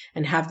press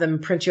and have them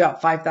print you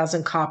out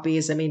 5,000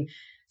 copies. I mean,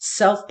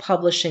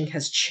 self-publishing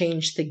has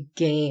changed the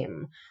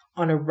game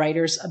on a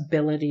writer's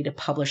ability to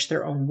publish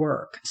their own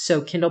work.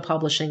 So Kindle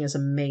publishing is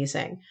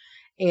amazing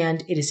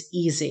and it is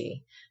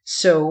easy.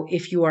 So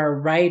if you are a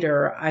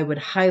writer, I would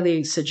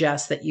highly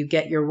suggest that you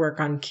get your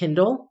work on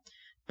Kindle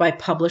by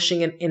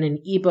publishing it in an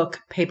ebook,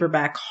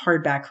 paperback,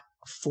 hardback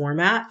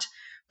format.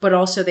 But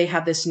also they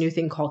have this new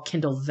thing called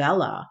Kindle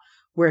Vella,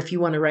 where if you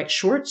want to write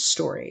short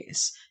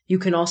stories, you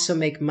can also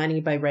make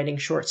money by writing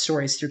short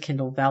stories through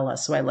Kindle Vella.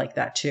 So I like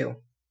that too.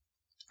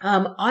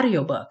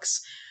 Audiobooks.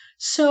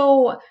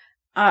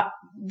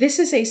 This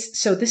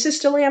is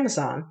still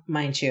Amazon,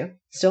 mind you,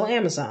 still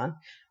Amazon.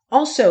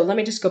 Also, let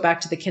me just go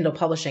back to the Kindle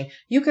publishing.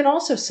 You can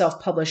also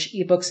self-publish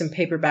ebooks and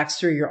paperbacks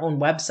through your own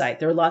website.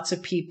 There are lots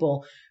of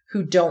people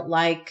who don't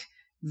like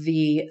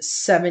the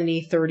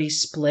 70-30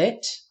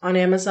 split on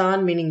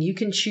Amazon, meaning you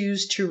can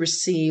choose to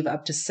receive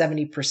up to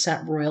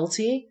 70%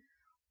 royalty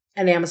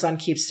and Amazon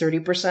keeps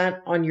 30%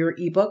 on your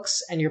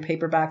ebooks and your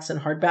paperbacks and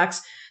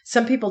hardbacks.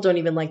 Some people don't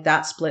even like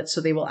that split, so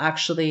they will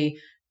actually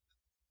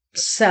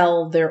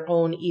sell their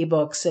own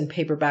ebooks and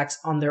paperbacks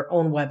on their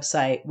own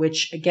website,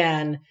 which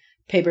again,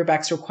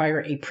 paperbacks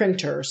require a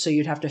printer, so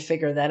you'd have to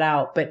figure that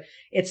out. But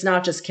it's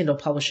not just Kindle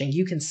publishing.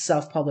 You can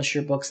self-publish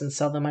your books and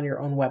sell them on your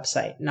own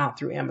website, not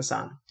through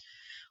Amazon.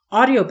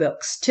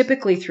 Audiobooks,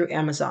 typically through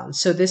Amazon.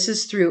 So this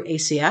is through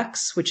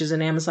ACX, which is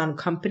an Amazon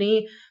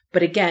company.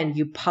 But again,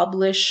 you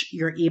publish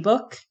your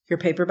ebook, your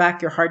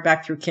paperback, your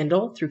hardback through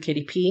Kindle, through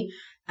KDP,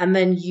 and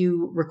then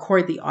you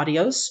record the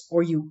audios,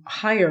 or you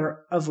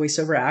hire a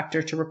voiceover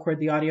actor to record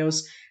the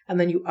audios, and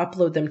then you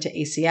upload them to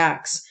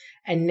ACX.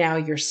 And now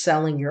you're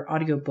selling your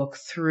audiobook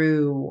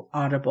through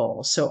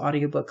Audible. So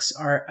audiobooks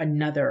are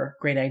another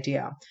great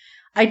idea.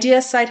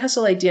 Side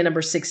hustle idea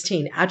number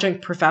 16,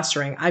 adjunct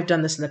professoring. I've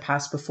done this in the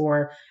past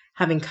before,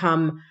 having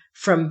come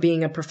from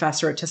being a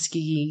professor at Tuskegee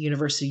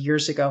University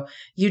years ago.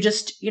 You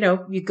just,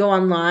 you go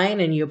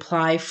online and you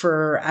apply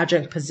for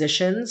adjunct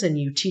positions and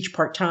you teach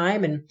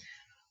part-time. And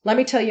let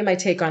me tell you my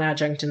take on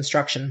adjunct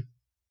instruction.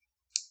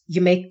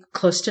 You make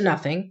close to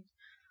nothing.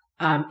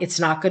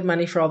 It's not good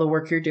money for all the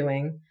work you're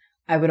doing.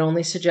 I would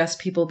only suggest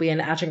people be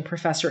an adjunct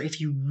professor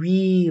if you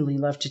really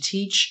love to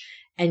teach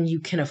and you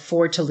can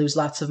afford to lose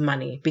lots of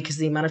money, because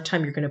the amount of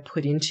time you're going to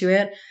put into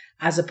it,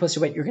 as opposed to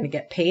what you're going to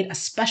get paid,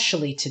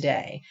 especially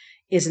today,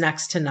 is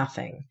next to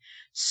nothing.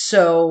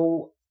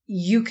 So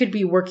you could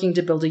be working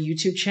to build a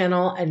YouTube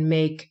channel and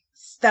make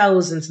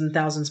thousands and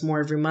thousands more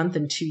every month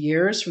in 2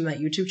 years from that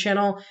YouTube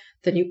channel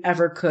than you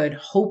ever could,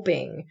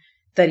 hoping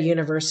that a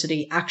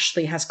university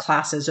actually has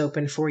classes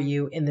open for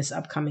you in this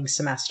upcoming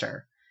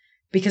semester.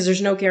 Because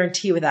there's no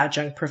guarantee with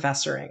adjunct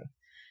professoring.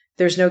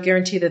 There's no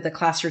guarantee that the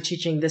class you're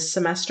teaching this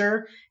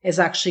semester is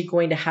actually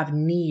going to have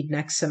need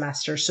next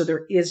semester. So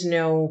there is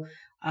no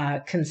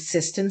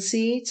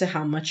consistency to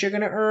how much you're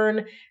going to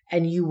earn,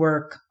 and you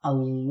work a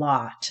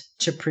lot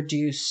to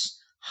produce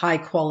high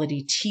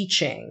quality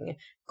teaching,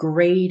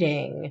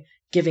 grading,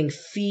 giving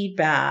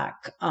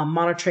feedback,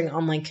 monitoring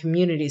online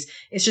communities.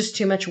 It's just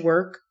too much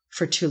work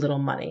for too little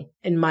money,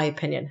 in my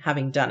opinion,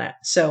 having done it.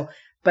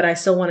 But I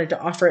still wanted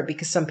to offer it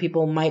because some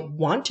people might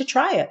want to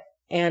try it.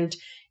 And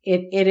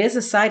it is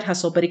a side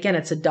hustle, but again,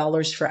 it's a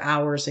dollars for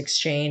hours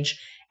exchange,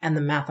 and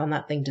the math on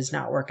that thing does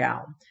not work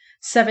out.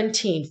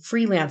 17,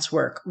 freelance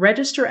work.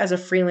 Register as a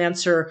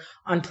freelancer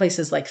on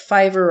places like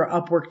Fiverr or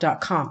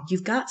Upwork.com.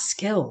 You've got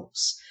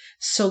skills,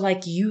 so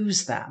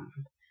use them.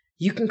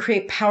 You can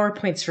create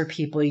PowerPoints for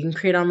people. You can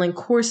create online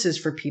courses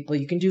for people.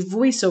 You can do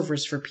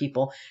voiceovers for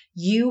people.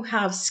 You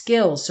have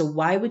skills. So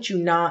why would you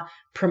not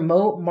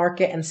promote,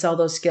 market, and sell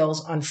those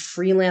skills on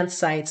freelance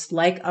sites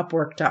like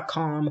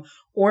Upwork.com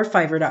or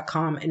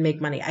Fiverr.com and make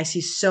money? I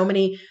see so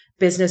many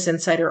Business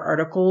Insider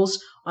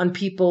articles on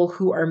people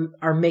who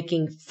are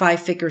making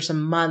 5 figures a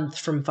month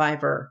from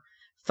Fiverr,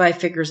 5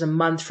 figures a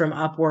month from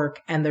Upwork,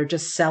 and they're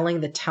just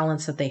selling the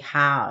talents that they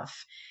have.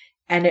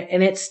 And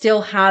it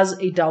still has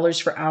a dollars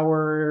for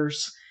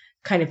hours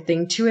kind of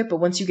thing to it. But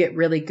once you get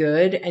really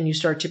good and you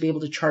start to be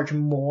able to charge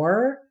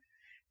more,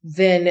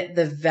 then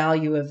the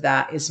value of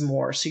that is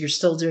more. So you're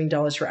still doing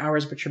dollars for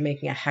hours, but you're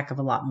making a heck of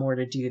a lot more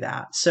to do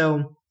that.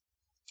 So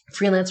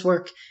freelance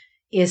work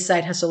is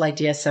side hustle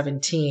idea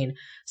 17.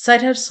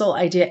 Side hustle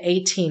idea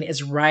 18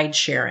 is ride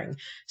sharing.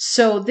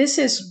 So this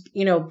is,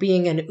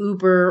 being an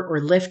Uber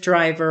or Lyft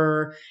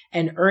driver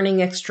and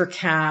earning extra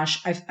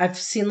cash. I've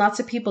seen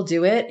lots of people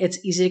do it.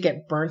 It's easy to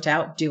get burnt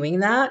out doing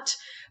that.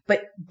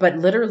 But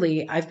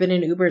literally, I've been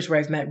in Ubers where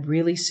I've met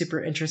really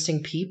super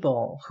interesting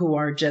people who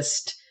are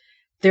just,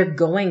 they're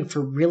going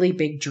for really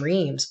big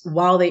dreams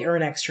while they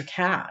earn extra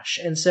cash.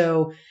 And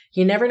so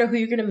you never know who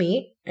you're going to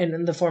meet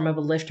in the form of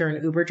a Lyft or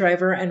an Uber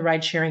driver, and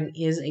ride sharing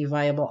is a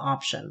viable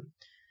option.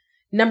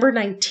 Number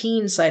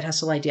 19 side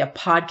hustle idea,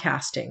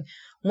 podcasting.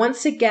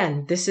 Once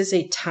again, this is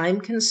a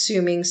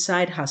time-consuming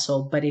side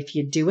hustle, but if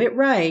you do it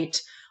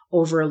right,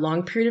 over a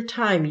long period of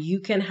time, you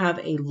can have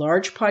a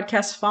large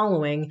podcast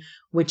following,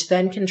 which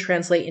then can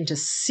translate into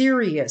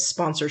serious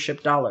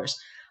sponsorship dollars.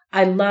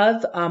 I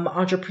love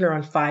Entrepreneur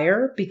on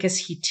Fire because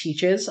he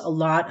teaches a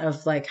lot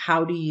of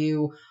how do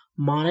you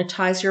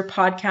monetize your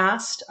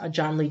podcast.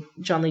 John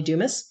Lee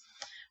Dumas,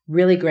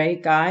 really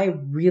great guy,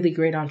 really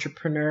great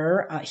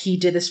entrepreneur. He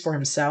did this for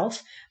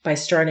himself by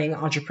starting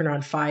Entrepreneur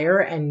on Fire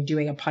and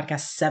doing a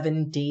podcast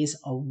 7 days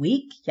a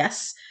week.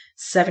 Yes,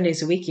 7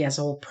 days a week. He has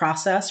a whole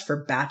process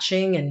for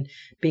batching and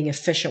being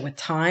efficient with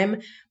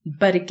time.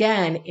 But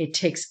again, it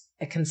takes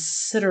a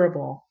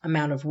considerable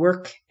amount of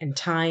work and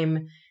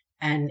time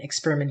and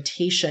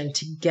experimentation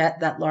to get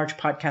that large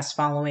podcast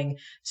following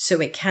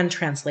so it can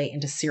translate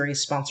into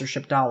serious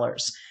sponsorship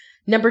dollars.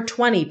 Number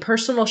 20,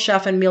 personal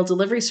chef and meal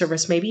delivery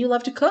service. Maybe you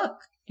love to cook.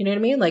 You know what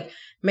I mean? Like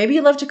maybe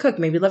you love to cook,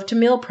 maybe you love to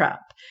meal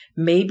prep.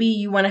 Maybe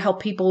you want to help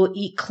people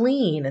eat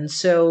clean. And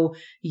so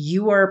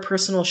you are a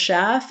personal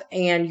chef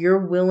and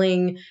you're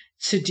willing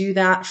to do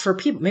that for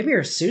people. Maybe you're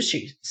a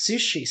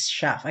sushi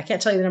chef. I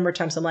can't tell you the number of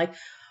times I'm like,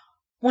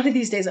 one of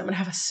these days I'm going to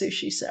have a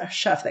sushi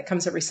chef that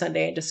comes every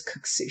Sunday and just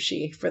cooks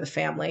sushi for the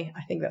family.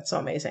 I think that's so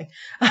amazing.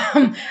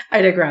 I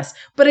digress.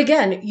 But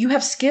again, you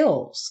have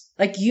skills.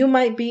 Like you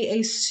might be a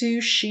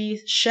sushi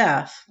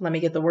chef. Let me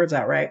get the words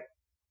out right.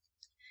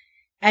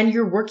 And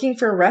you're working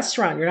for a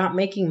restaurant. You're not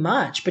making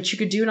much, but you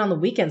could do it on the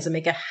weekends and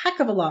make a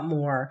heck of a lot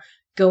more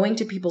going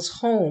to people's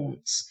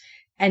homes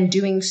and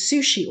doing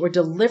sushi or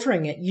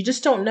delivering it. You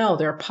just don't know.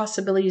 There are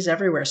possibilities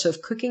everywhere. So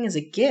if cooking is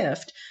a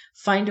gift,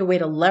 find a way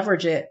to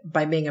leverage it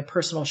by being a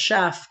personal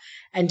chef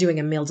and doing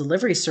a meal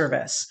delivery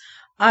service.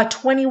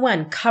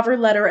 21, cover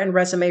letter and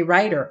resume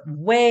writer.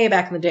 Way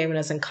back in the day when I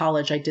was in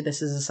college, I did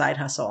this as a side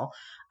hustle.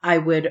 I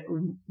would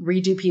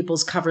redo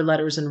people's cover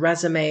letters and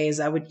resumes.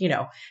 I would,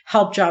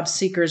 help job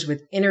seekers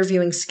with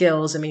interviewing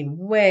skills. I mean,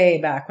 way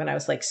back when I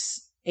was like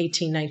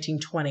 18, 19,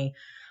 20.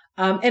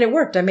 And it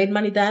worked. I made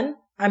money then.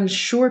 I'm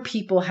sure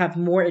people have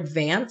more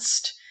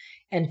advanced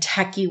and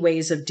techie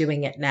ways of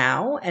doing it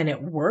now, and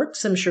it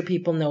works. I'm sure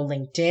people know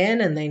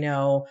LinkedIn and they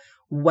know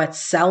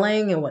what's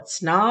selling and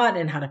what's not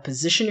and how to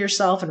position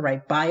yourself and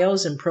write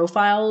bios and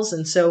profiles.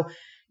 And so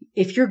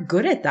if you're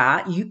good at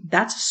that,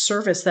 that's a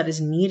service that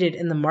is needed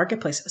in the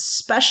marketplace,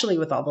 especially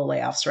with all the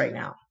layoffs right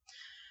now.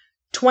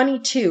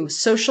 22,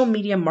 social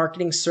media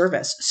marketing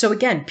service. So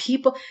again,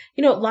 people,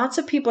 lots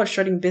of people are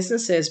starting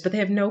businesses, but they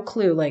have no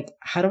clue, like,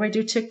 how do I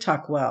do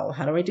TikTok well?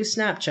 How do I do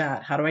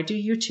Snapchat? How do I do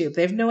YouTube?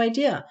 They have no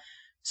idea.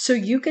 So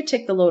you could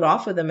take the load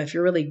off of them if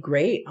you're really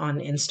great on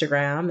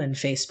Instagram and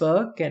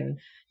Facebook and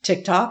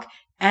TikTok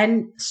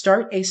and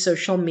start a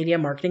social media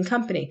marketing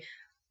company.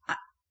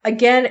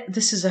 Again,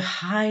 this is a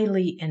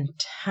highly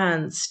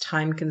intense,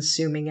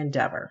 time-consuming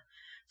endeavor.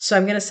 So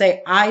I'm going to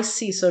say I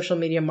see social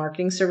media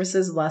marketing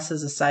services less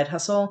as a side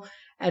hustle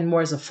and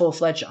more as a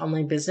full-fledged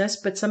online business,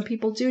 but some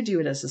people do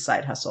it as a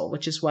side hustle,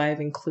 which is why I've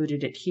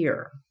included it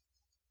here.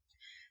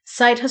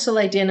 Side hustle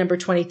idea number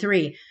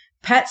 23,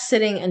 pet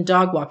sitting and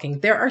dog walking.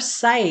 There are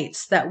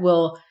sites that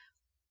will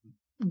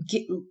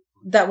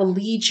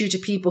lead you to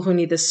people who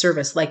need this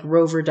service, like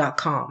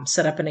rover.com.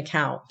 Set up an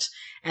account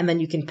and then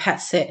you can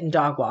pet sit and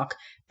dog walk.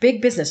 Big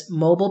business,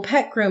 mobile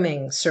pet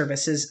grooming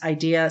services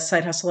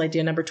side hustle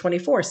idea number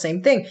 24,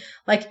 same thing.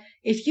 Like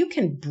if you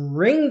can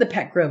bring the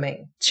pet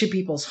grooming to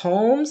people's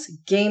homes,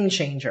 game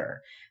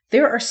changer.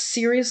 There are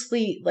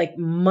seriously like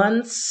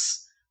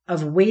months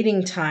of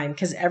waiting time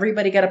because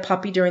everybody got a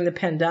puppy during the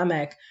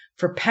pandemic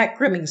for pet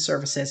grooming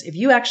services. If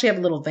you actually have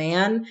a little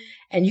van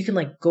and you can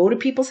like go to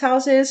people's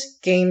houses,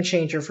 game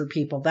changer for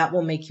people. That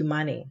will make you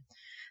money.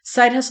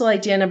 Side hustle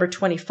idea number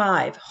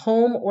 25,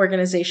 home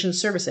organization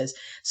services.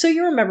 So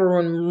you remember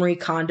when Marie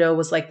Kondo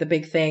was like the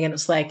big thing and it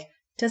was like,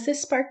 does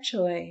this spark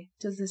joy?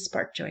 Does this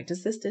spark joy?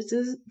 Does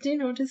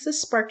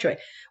this spark joy?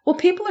 Well,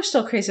 people are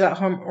still crazy about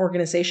home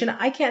organization.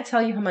 I can't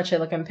tell you how much I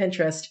look on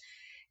Pinterest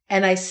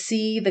and I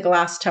see the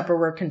glass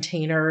Tupperware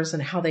containers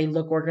and how they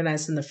look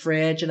organized in the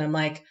fridge. And I'm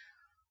like,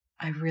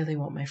 I really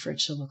want my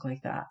fridge to look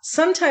like that.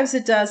 Sometimes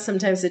it does.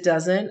 Sometimes it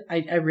doesn't.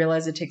 I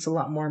realize it takes a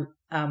lot more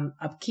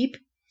upkeep.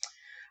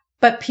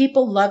 But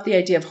people love the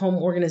idea of home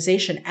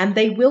organization and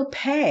they will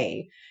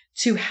pay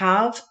to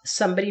have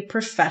somebody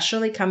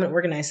professionally come and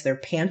organize their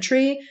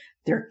pantry,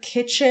 their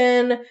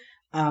kitchen,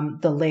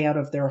 the layout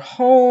of their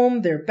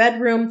home, their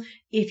bedroom.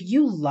 If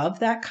you love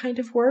that kind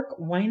of work,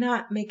 why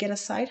not make it a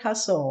side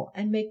hustle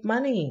and make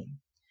money?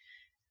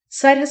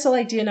 Side hustle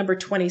idea number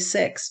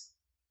 26,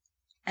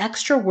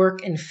 extra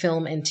work in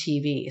film and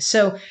TV.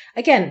 So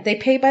again, they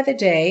pay by the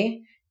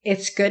day.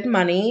 It's good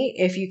money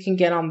if you can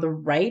get on the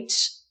right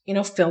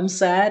film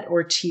set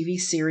or TV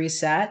series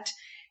set,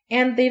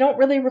 and they don't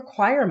really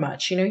require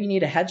much. You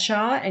need a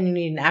headshot and you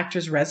need an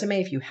actor's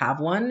resume if you have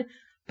one.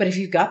 But if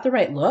you've got the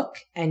right look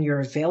and you're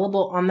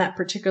available on that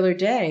particular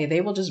day, they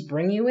will just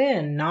bring you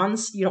in.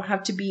 You don't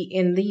have to be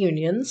in the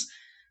unions,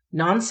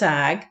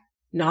 non-SAG,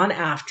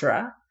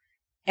 non-AFTRA,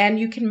 and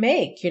you can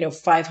make,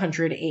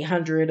 $500, $800,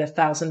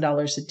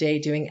 $1,000 a day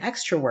doing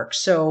extra work.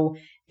 So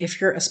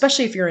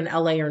especially if you're in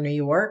LA or New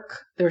York,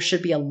 there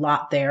should be a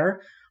lot there.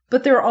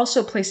 But there are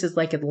also places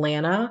like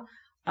Atlanta,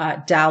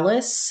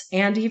 Dallas,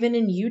 and even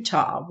in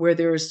Utah where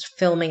there's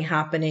filming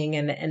happening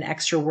and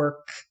extra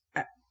work.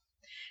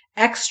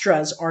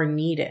 Extras are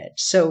needed.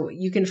 So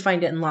you can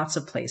find it in lots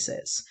of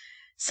places.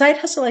 Side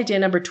hustle idea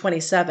number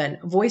 27,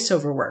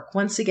 voiceover work.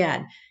 Once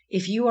again,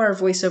 if you are a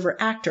voiceover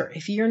actor,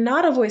 if you're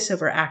not a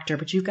voiceover actor,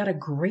 but you've got a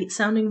great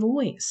sounding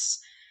voice,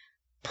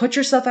 put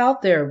yourself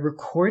out there,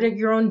 record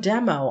your own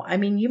demo. I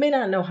mean, you may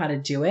not know how to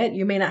do it.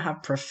 You may not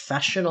have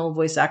professional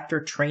voice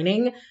actor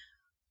training.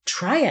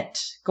 Try it.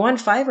 Go on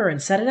Fiverr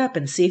and set it up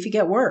and see if you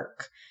get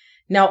work.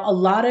 Now, a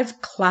lot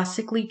of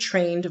classically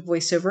trained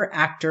voiceover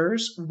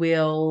actors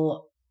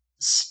will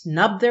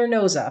snub their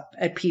nose up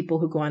at people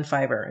who go on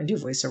Fiverr and do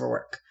voiceover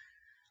work.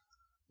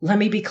 Let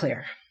me be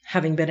clear.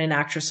 having been an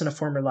actress in a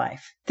former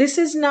life. This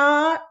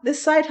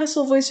side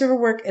hustle voiceover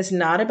work is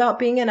not about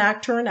being an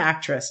actor or an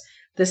actress.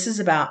 This is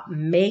about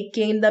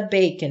making the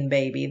bacon,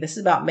 baby. This is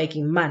about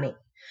making money.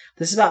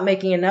 This is about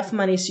making enough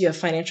money so you have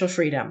financial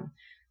freedom.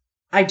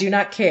 I do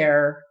not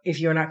care if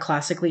you're not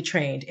classically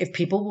trained. If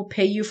people will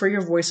pay you for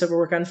your voiceover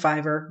work on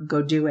Fiverr,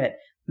 go do it.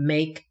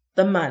 Make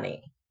the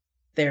money.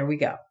 There we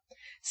go.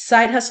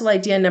 Side hustle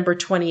idea number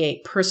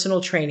 28,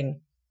 personal training.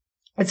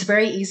 It's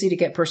very easy to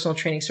get personal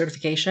training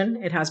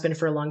certification. It has been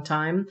for a long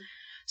time.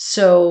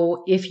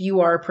 So if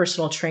you are a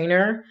personal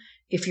trainer,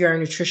 if you're a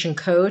nutrition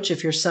coach,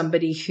 if you're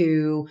somebody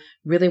who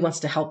really wants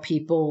to help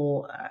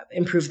people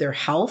improve their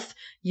health,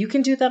 you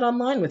can do that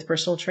online with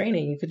personal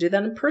training. You could do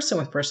that in person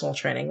with personal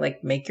training,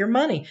 like make your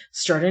money,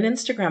 start an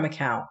Instagram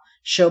account,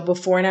 show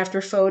before and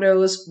after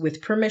photos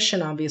with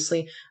permission,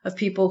 obviously, of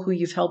people who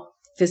you've helped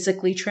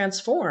physically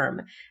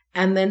transform,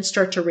 and then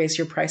start to raise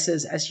your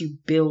prices as you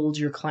build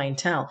your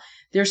clientele.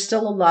 There's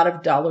still a lot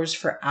of dollars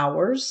for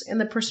hours in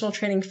the personal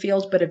training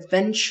field, but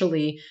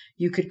eventually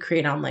you could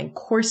create online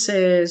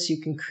courses. You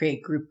can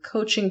create group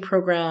coaching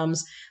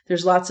programs.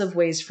 There's lots of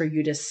ways for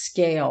you to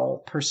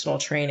scale personal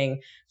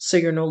training so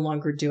you're no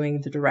longer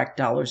doing the direct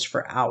dollars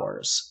for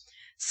hours.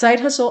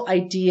 Side hustle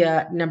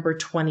idea number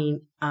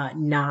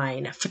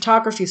 29,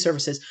 photography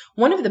services.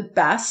 One of the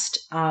best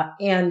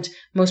and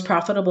most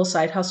profitable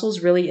side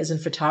hustles really is in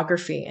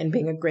photography and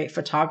being a great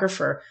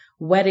photographer.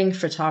 Wedding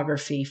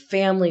photography,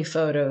 family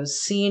photos,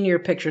 senior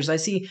pictures. I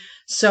see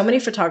so many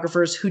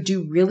photographers who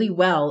do really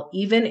well,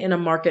 even in a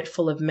market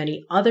full of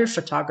many other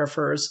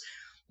photographers,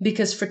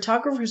 because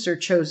photographers are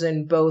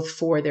chosen both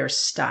for their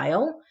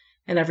style,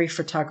 and every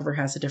photographer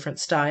has a different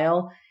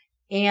style,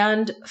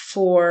 and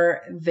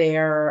for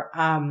their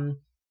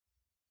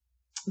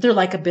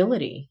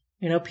likability.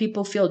 You know,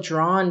 people feel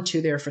drawn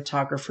to their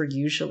photographer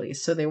usually,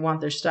 so they want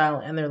their style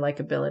and their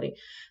likability.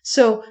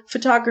 So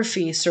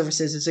photography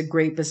services is a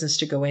great business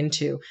to go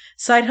into.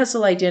 Side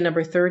hustle idea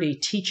number 30,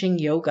 teaching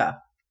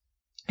yoga.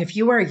 If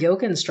you are a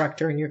yoga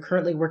instructor and you're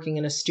currently working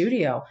in a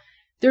studio,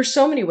 there's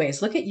so many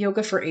ways. Look at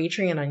Yoga for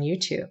Adrienne on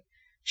YouTube.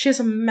 She has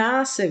a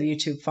massive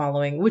YouTube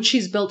following, which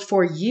she's built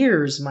for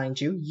years,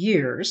 mind you,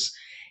 years.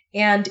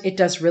 And it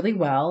does really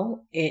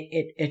well.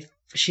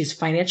 She's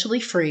financially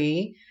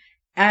free,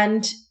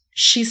 and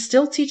she's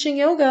still teaching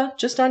yoga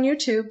just on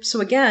YouTube. So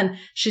again,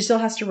 she still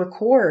has to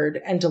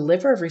record and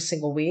deliver every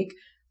single week.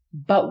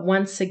 But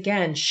once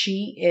again,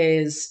 she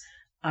is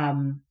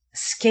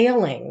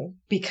scaling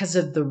because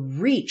of the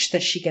reach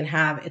that she can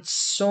have. It's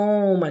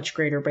so much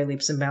greater by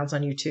leaps and bounds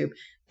on YouTube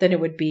than it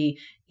would be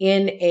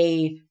in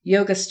a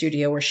yoga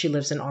studio where she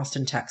lives in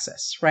Austin,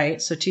 Texas, right?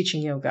 So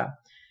teaching yoga.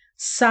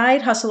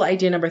 Side hustle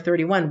idea number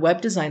 31,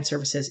 web design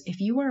services. If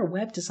you are a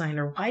web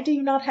designer, why do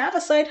you not have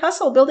a side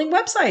hustle building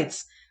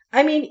websites?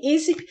 I mean,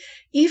 easy.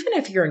 Even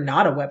if you're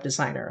not a web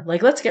designer,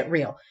 like, let's get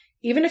real.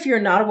 Even if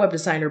you're not a web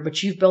designer,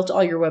 but you've built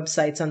all your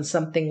websites on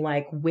something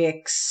like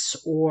Wix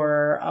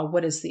or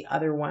what is the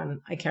other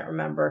one? I can't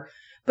remember.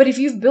 But if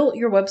you've built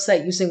your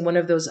website using one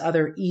of those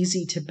other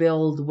easy to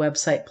build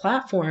website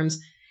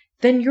platforms,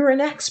 then you're an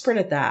expert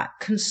at that.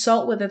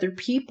 Consult with other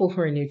people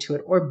who are new to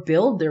it or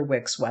build their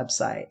Wix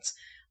websites.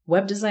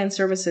 Web design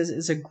services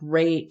is a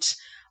great,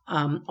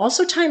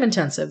 also time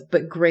intensive,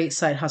 but great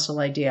side hustle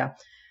idea.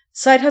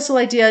 Side hustle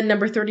idea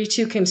number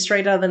 32 came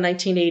straight out of the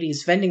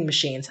 1980s, vending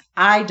machines.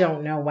 I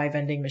don't know why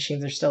vending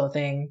machines are still a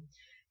thing.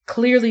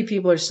 Clearly,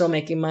 people are still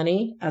making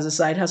money as a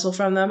side hustle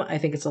from them. I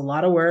think it's a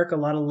lot of work, a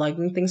lot of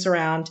lugging things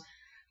around.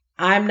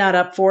 I'm not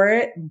up for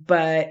it,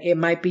 but it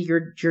might be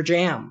your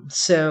jam.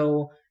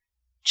 So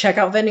check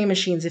out vending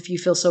machines if you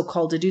feel so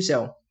called to do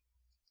so.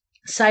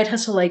 Side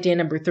hustle idea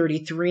number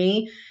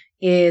 33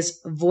 is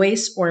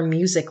voice or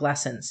music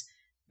lessons.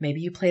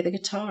 Maybe you play the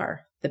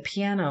guitar, the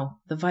piano,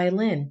 the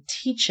violin,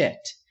 teach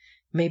it.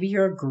 Maybe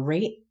you're a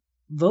great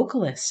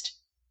vocalist,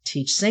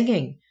 teach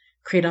singing,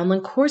 create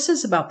online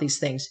courses about these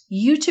things,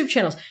 YouTube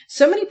channels.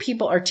 So many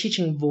people are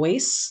teaching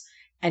voice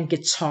and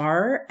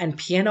guitar and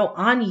piano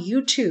on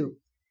YouTube.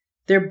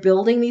 They're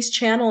building these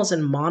channels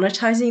and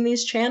monetizing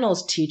these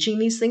channels, teaching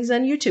these things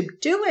on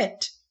YouTube. Do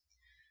it.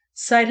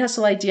 Side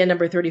hustle idea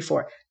number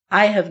 34.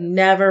 I have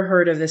never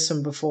heard of this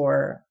one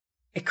before.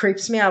 It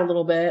creeps me out a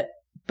little bit,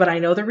 but I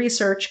know the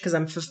research because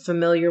I'm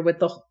familiar with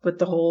the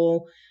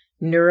whole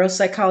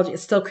neuropsychology. It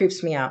still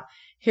creeps me out.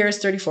 Here's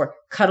 34,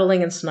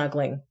 cuddling and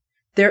snuggling.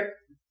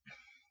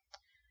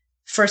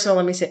 First of all,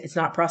 let me say it's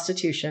not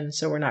prostitution,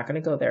 so we're not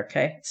going to go there,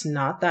 okay? It's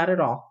not that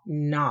at all.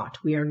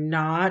 We are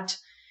not.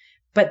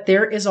 But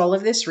there is all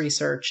of this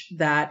research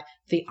that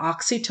the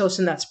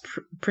oxytocin that's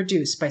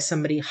produced by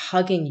somebody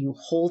hugging you,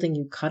 holding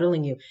you,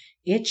 cuddling you,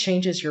 it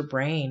changes your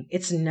brain.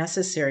 It's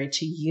necessary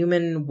to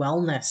human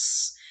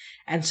wellness.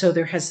 And so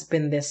there has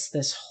been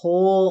this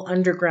whole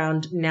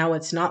underground, now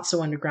it's not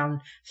so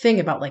underground thing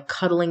about like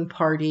cuddling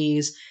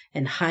parties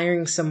and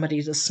hiring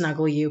somebody to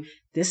snuggle you.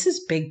 This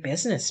is big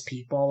business,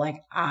 people.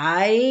 Like,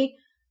 I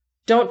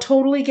don't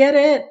totally get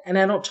it. And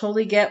I don't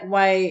totally get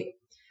why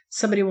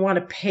somebody would want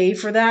to pay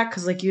for that.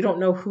 Cause like, you don't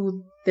know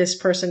who this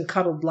person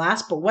cuddled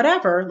last, but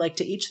whatever, like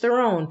to each their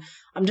own.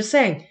 I'm just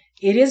saying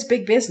it is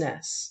big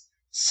business.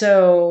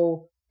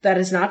 So that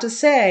is not to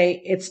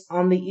say it's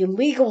on the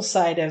illegal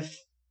side of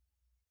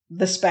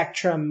the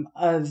spectrum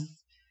of,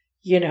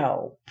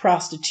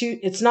 prostitute.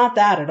 It's not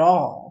that at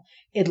all.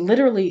 It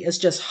literally is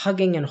just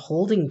hugging and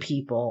holding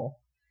people.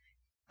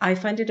 I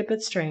find it a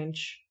bit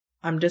strange.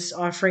 I'm just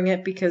offering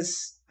it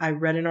because I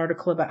read an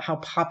article about how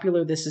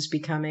popular this is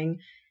becoming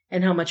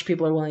and how much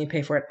people are willing to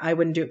pay for it. I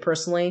wouldn't do it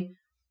personally.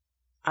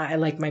 I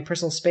like my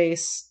personal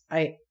space.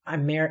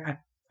 I'm married.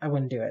 I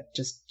wouldn't do it.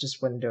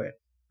 Just wouldn't do it.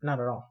 Not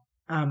at all.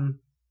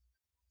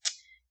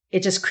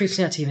 It just creeps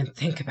me out to even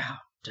think about.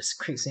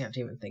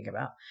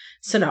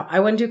 So no,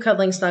 I wouldn't do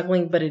cuddling,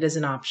 snuggling, but it is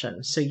an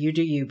option. So you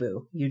do you,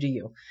 boo. You do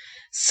you.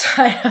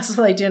 Side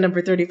hustle idea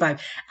number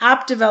 35.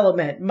 App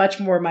development, much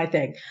more my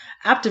thing.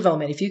 App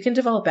development. If you can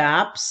develop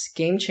apps,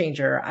 game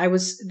changer.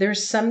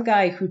 There's some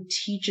guy who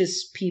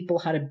teaches people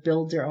how to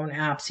build their own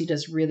apps. He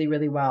does really,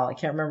 really well. I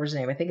can't remember his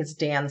name. I think it's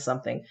Dan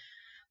something.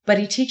 But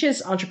he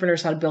teaches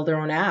entrepreneurs how to build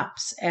their own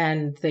apps,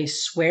 and they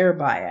swear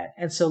by it.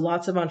 And so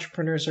lots of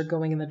entrepreneurs are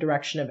going in the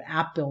direction of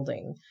app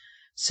building.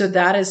 So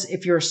that is,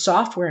 if you're a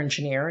software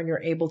engineer and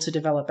you're able to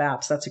develop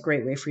apps, that's a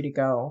great way for you to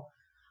go.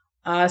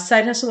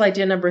 Side hustle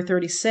idea number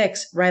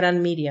 36, write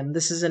on Medium.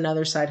 This is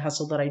another side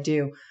hustle that I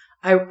do.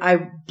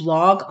 I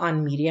blog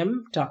on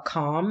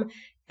medium.com,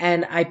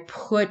 and I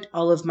put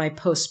all of my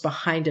posts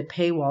behind a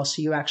paywall.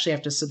 So you actually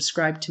have to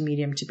subscribe to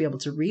Medium to be able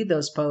to read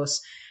those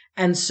posts.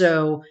 And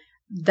so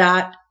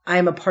that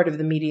I'm a part of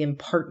the Medium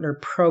Partner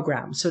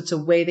Program. So it's a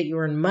way that you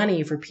earn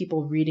money for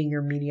people reading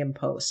your Medium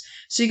posts.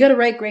 So you got to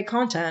write great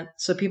content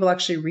so people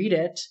actually read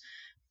it,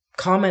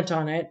 comment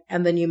on it,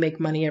 and then you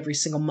make money every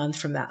single month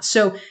from that.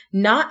 So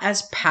not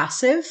as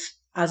passive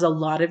as a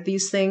lot of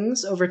these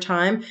things over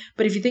time.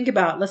 But if you think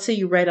about, let's say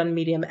you write on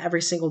Medium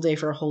every single day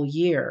for a whole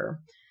year,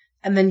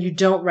 and then you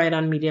don't write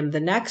on Medium the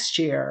next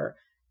year,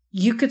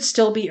 you could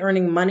still be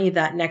earning money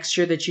that next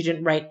year that you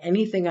didn't write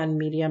anything on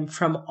Medium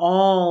from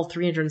all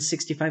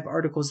 365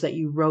 articles that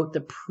you wrote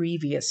the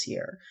previous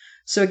year.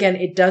 So again,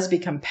 it does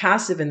become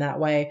passive in that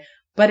way,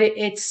 but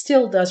it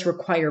still does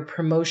require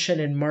promotion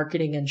and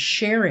marketing and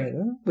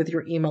sharing with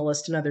your email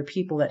list and other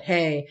people that,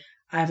 hey,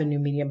 I have a new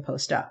Medium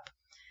post up.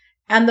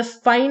 And the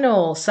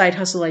final side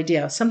hustle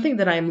idea, something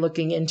that I'm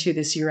looking into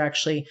this year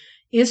actually,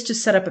 is to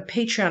set up a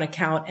Patreon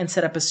account and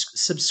set up a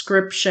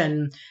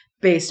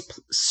subscription-based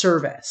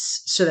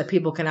service so that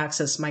people can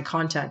access my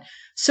content.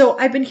 So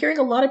I've been hearing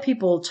a lot of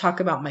people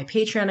talk about my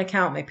Patreon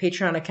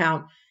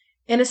account,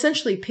 and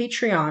essentially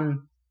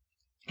Patreon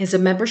is a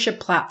membership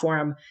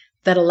platform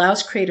that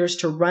allows creators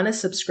to run a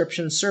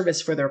subscription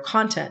service for their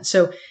content.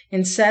 So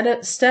instead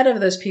of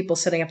those people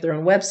setting up their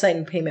own website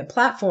and payment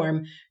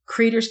platform,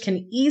 creators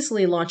can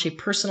easily launch a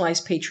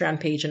personalized Patreon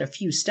page in a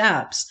few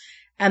steps.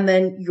 And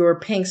then your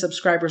paying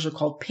subscribers are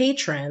called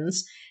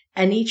patrons,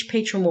 and each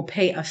patron will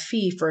pay a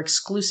fee for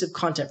exclusive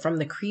content from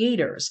the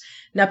creators.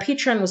 Now,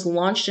 Patreon was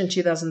launched in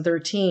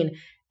 2013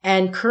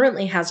 and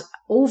currently has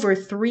over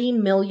 3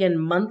 million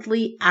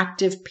monthly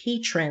active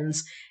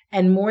patrons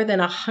and more than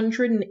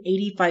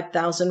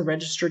 185,000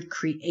 registered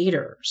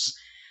creators.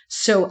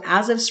 So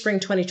as of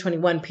spring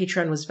 2021,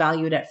 Patreon was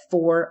valued at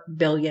 $4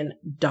 billion.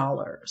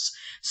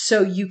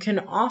 So you can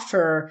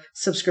offer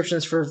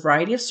subscriptions for a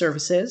variety of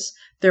services.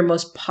 Their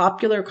most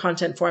popular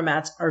content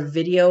formats are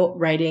video,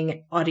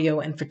 writing,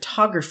 audio, and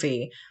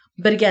photography.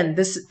 But again,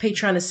 this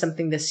Patreon is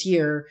something this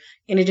year,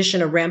 in addition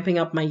to ramping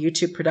up my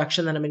YouTube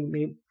production that I'm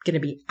going to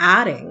be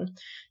adding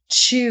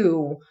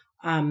to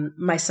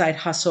my side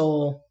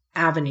hustle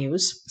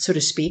avenues, so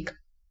to speak.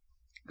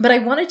 But I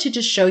wanted to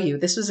just show you,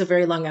 this was a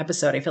very long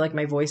episode. I feel like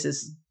my voice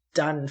is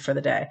done for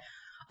the day.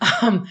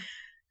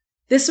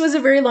 This was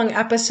a very long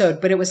episode,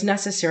 but it was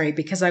necessary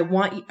because I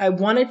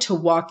wanted to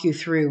walk you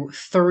through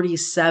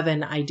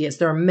 37 ideas.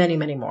 There are many,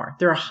 many more.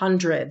 There are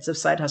hundreds of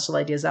side hustle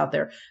ideas out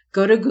there.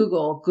 Go to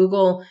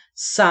Google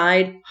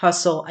side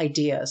hustle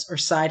ideas or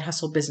side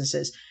hustle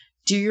businesses.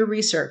 Do your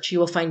research. You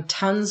will find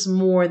tons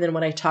more than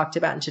what I talked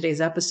about in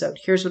today's episode.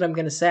 Here's what I'm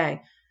going to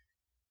say.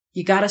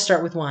 You got to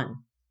start with one.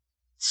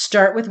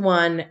 Start with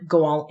one,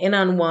 go all in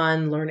on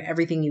one, learn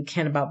everything you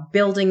can about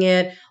building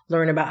it,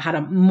 learn about how to,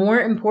 more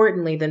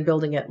importantly than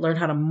building it, learn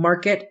how to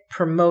market,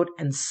 promote,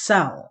 and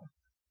sell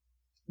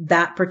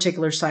that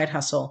particular side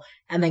hustle,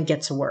 and then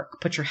get to work.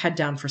 Put your head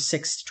down for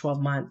 6 to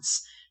 12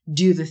 months.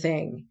 Do the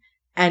thing.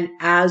 And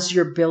as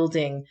you're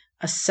building,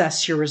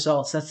 assess your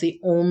results. That's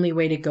the only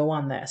way to go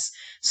on this.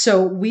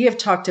 So we have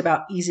talked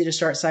about easy to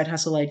start side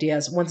hustle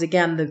ideas. Once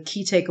again, the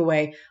key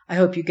takeaway I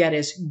hope you get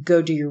is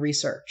go do your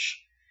research.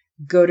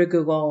 Go to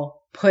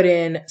Google, put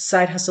in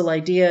side hustle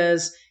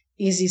ideas,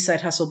 easy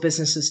side hustle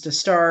businesses to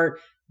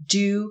start.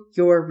 Do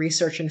your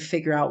research and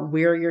figure out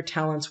where are your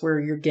talents, where are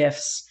your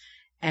gifts,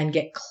 and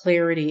get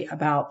clarity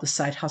about the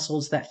side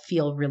hustles that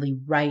feel really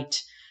right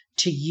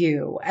to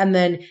you. And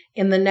then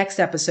in the next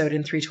episode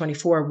in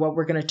 324, what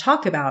we're going to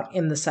talk about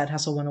in the Side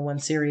Hustle 101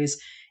 series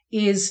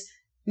is,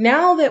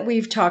 now that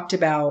we've talked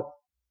about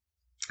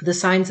the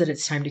signs that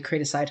it's time to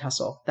create a side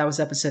hustle. That was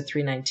episode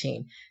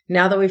 319.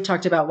 Now that we've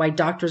talked about why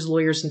doctors,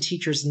 lawyers, and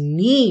teachers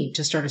need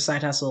to start a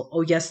side hustle.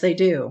 Oh, yes, they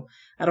do.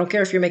 I don't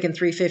care if you're making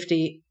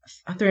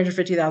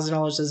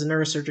 $350,000 as a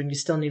neurosurgeon, you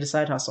still need a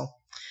side hustle.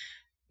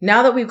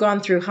 Now that we've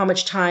gone through how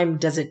much time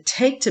does it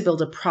take to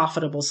build a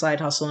profitable side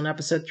hustle in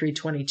episode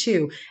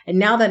 322, and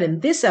now that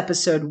in this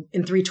episode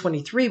in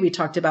 323, we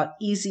talked about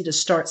easy to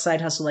start side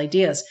hustle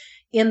ideas.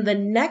 In the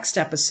next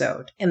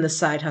episode in the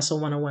Side Hustle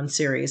 101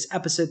 series,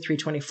 episode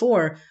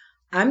 324,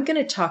 I'm going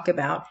to talk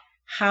about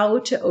how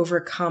to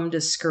overcome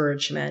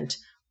discouragement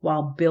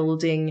while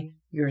building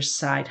your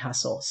side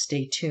hustle.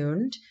 Stay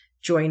tuned.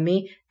 Join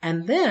me.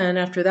 And then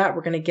after that,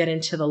 we're going to get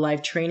into the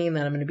live training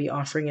that I'm going to be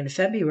offering in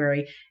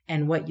February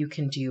and what you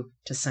can do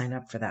to sign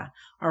up for that.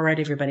 All right,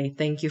 everybody.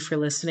 Thank you for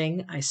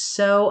listening. I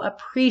so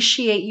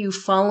appreciate you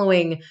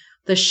following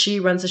the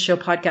She Runs the Show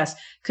podcast.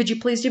 Could you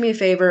please do me a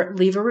favor?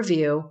 Leave a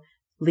review.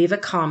 Leave a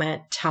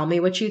comment. Tell me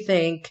what you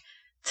think.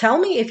 Tell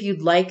me if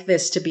you'd like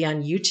this to be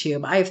on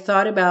YouTube. I've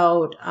thought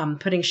about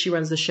putting She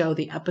Runs the Show,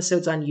 the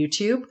episodes on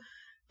YouTube,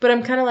 but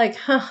I'm kind of like,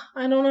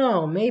 I don't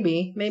know.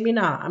 Maybe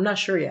not. I'm not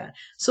sure yet.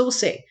 So we'll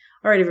see.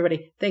 All right,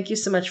 everybody. Thank you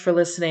so much for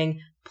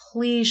listening.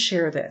 Please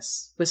share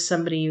this with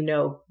somebody you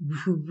know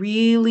who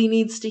really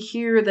needs to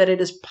hear that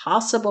it is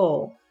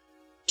possible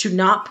to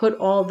not put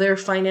all their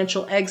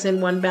financial eggs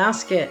in one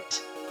basket.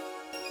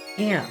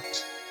 And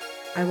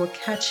I will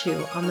catch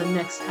you on the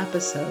next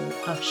episode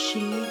of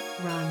She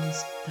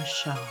Runs the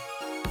Show.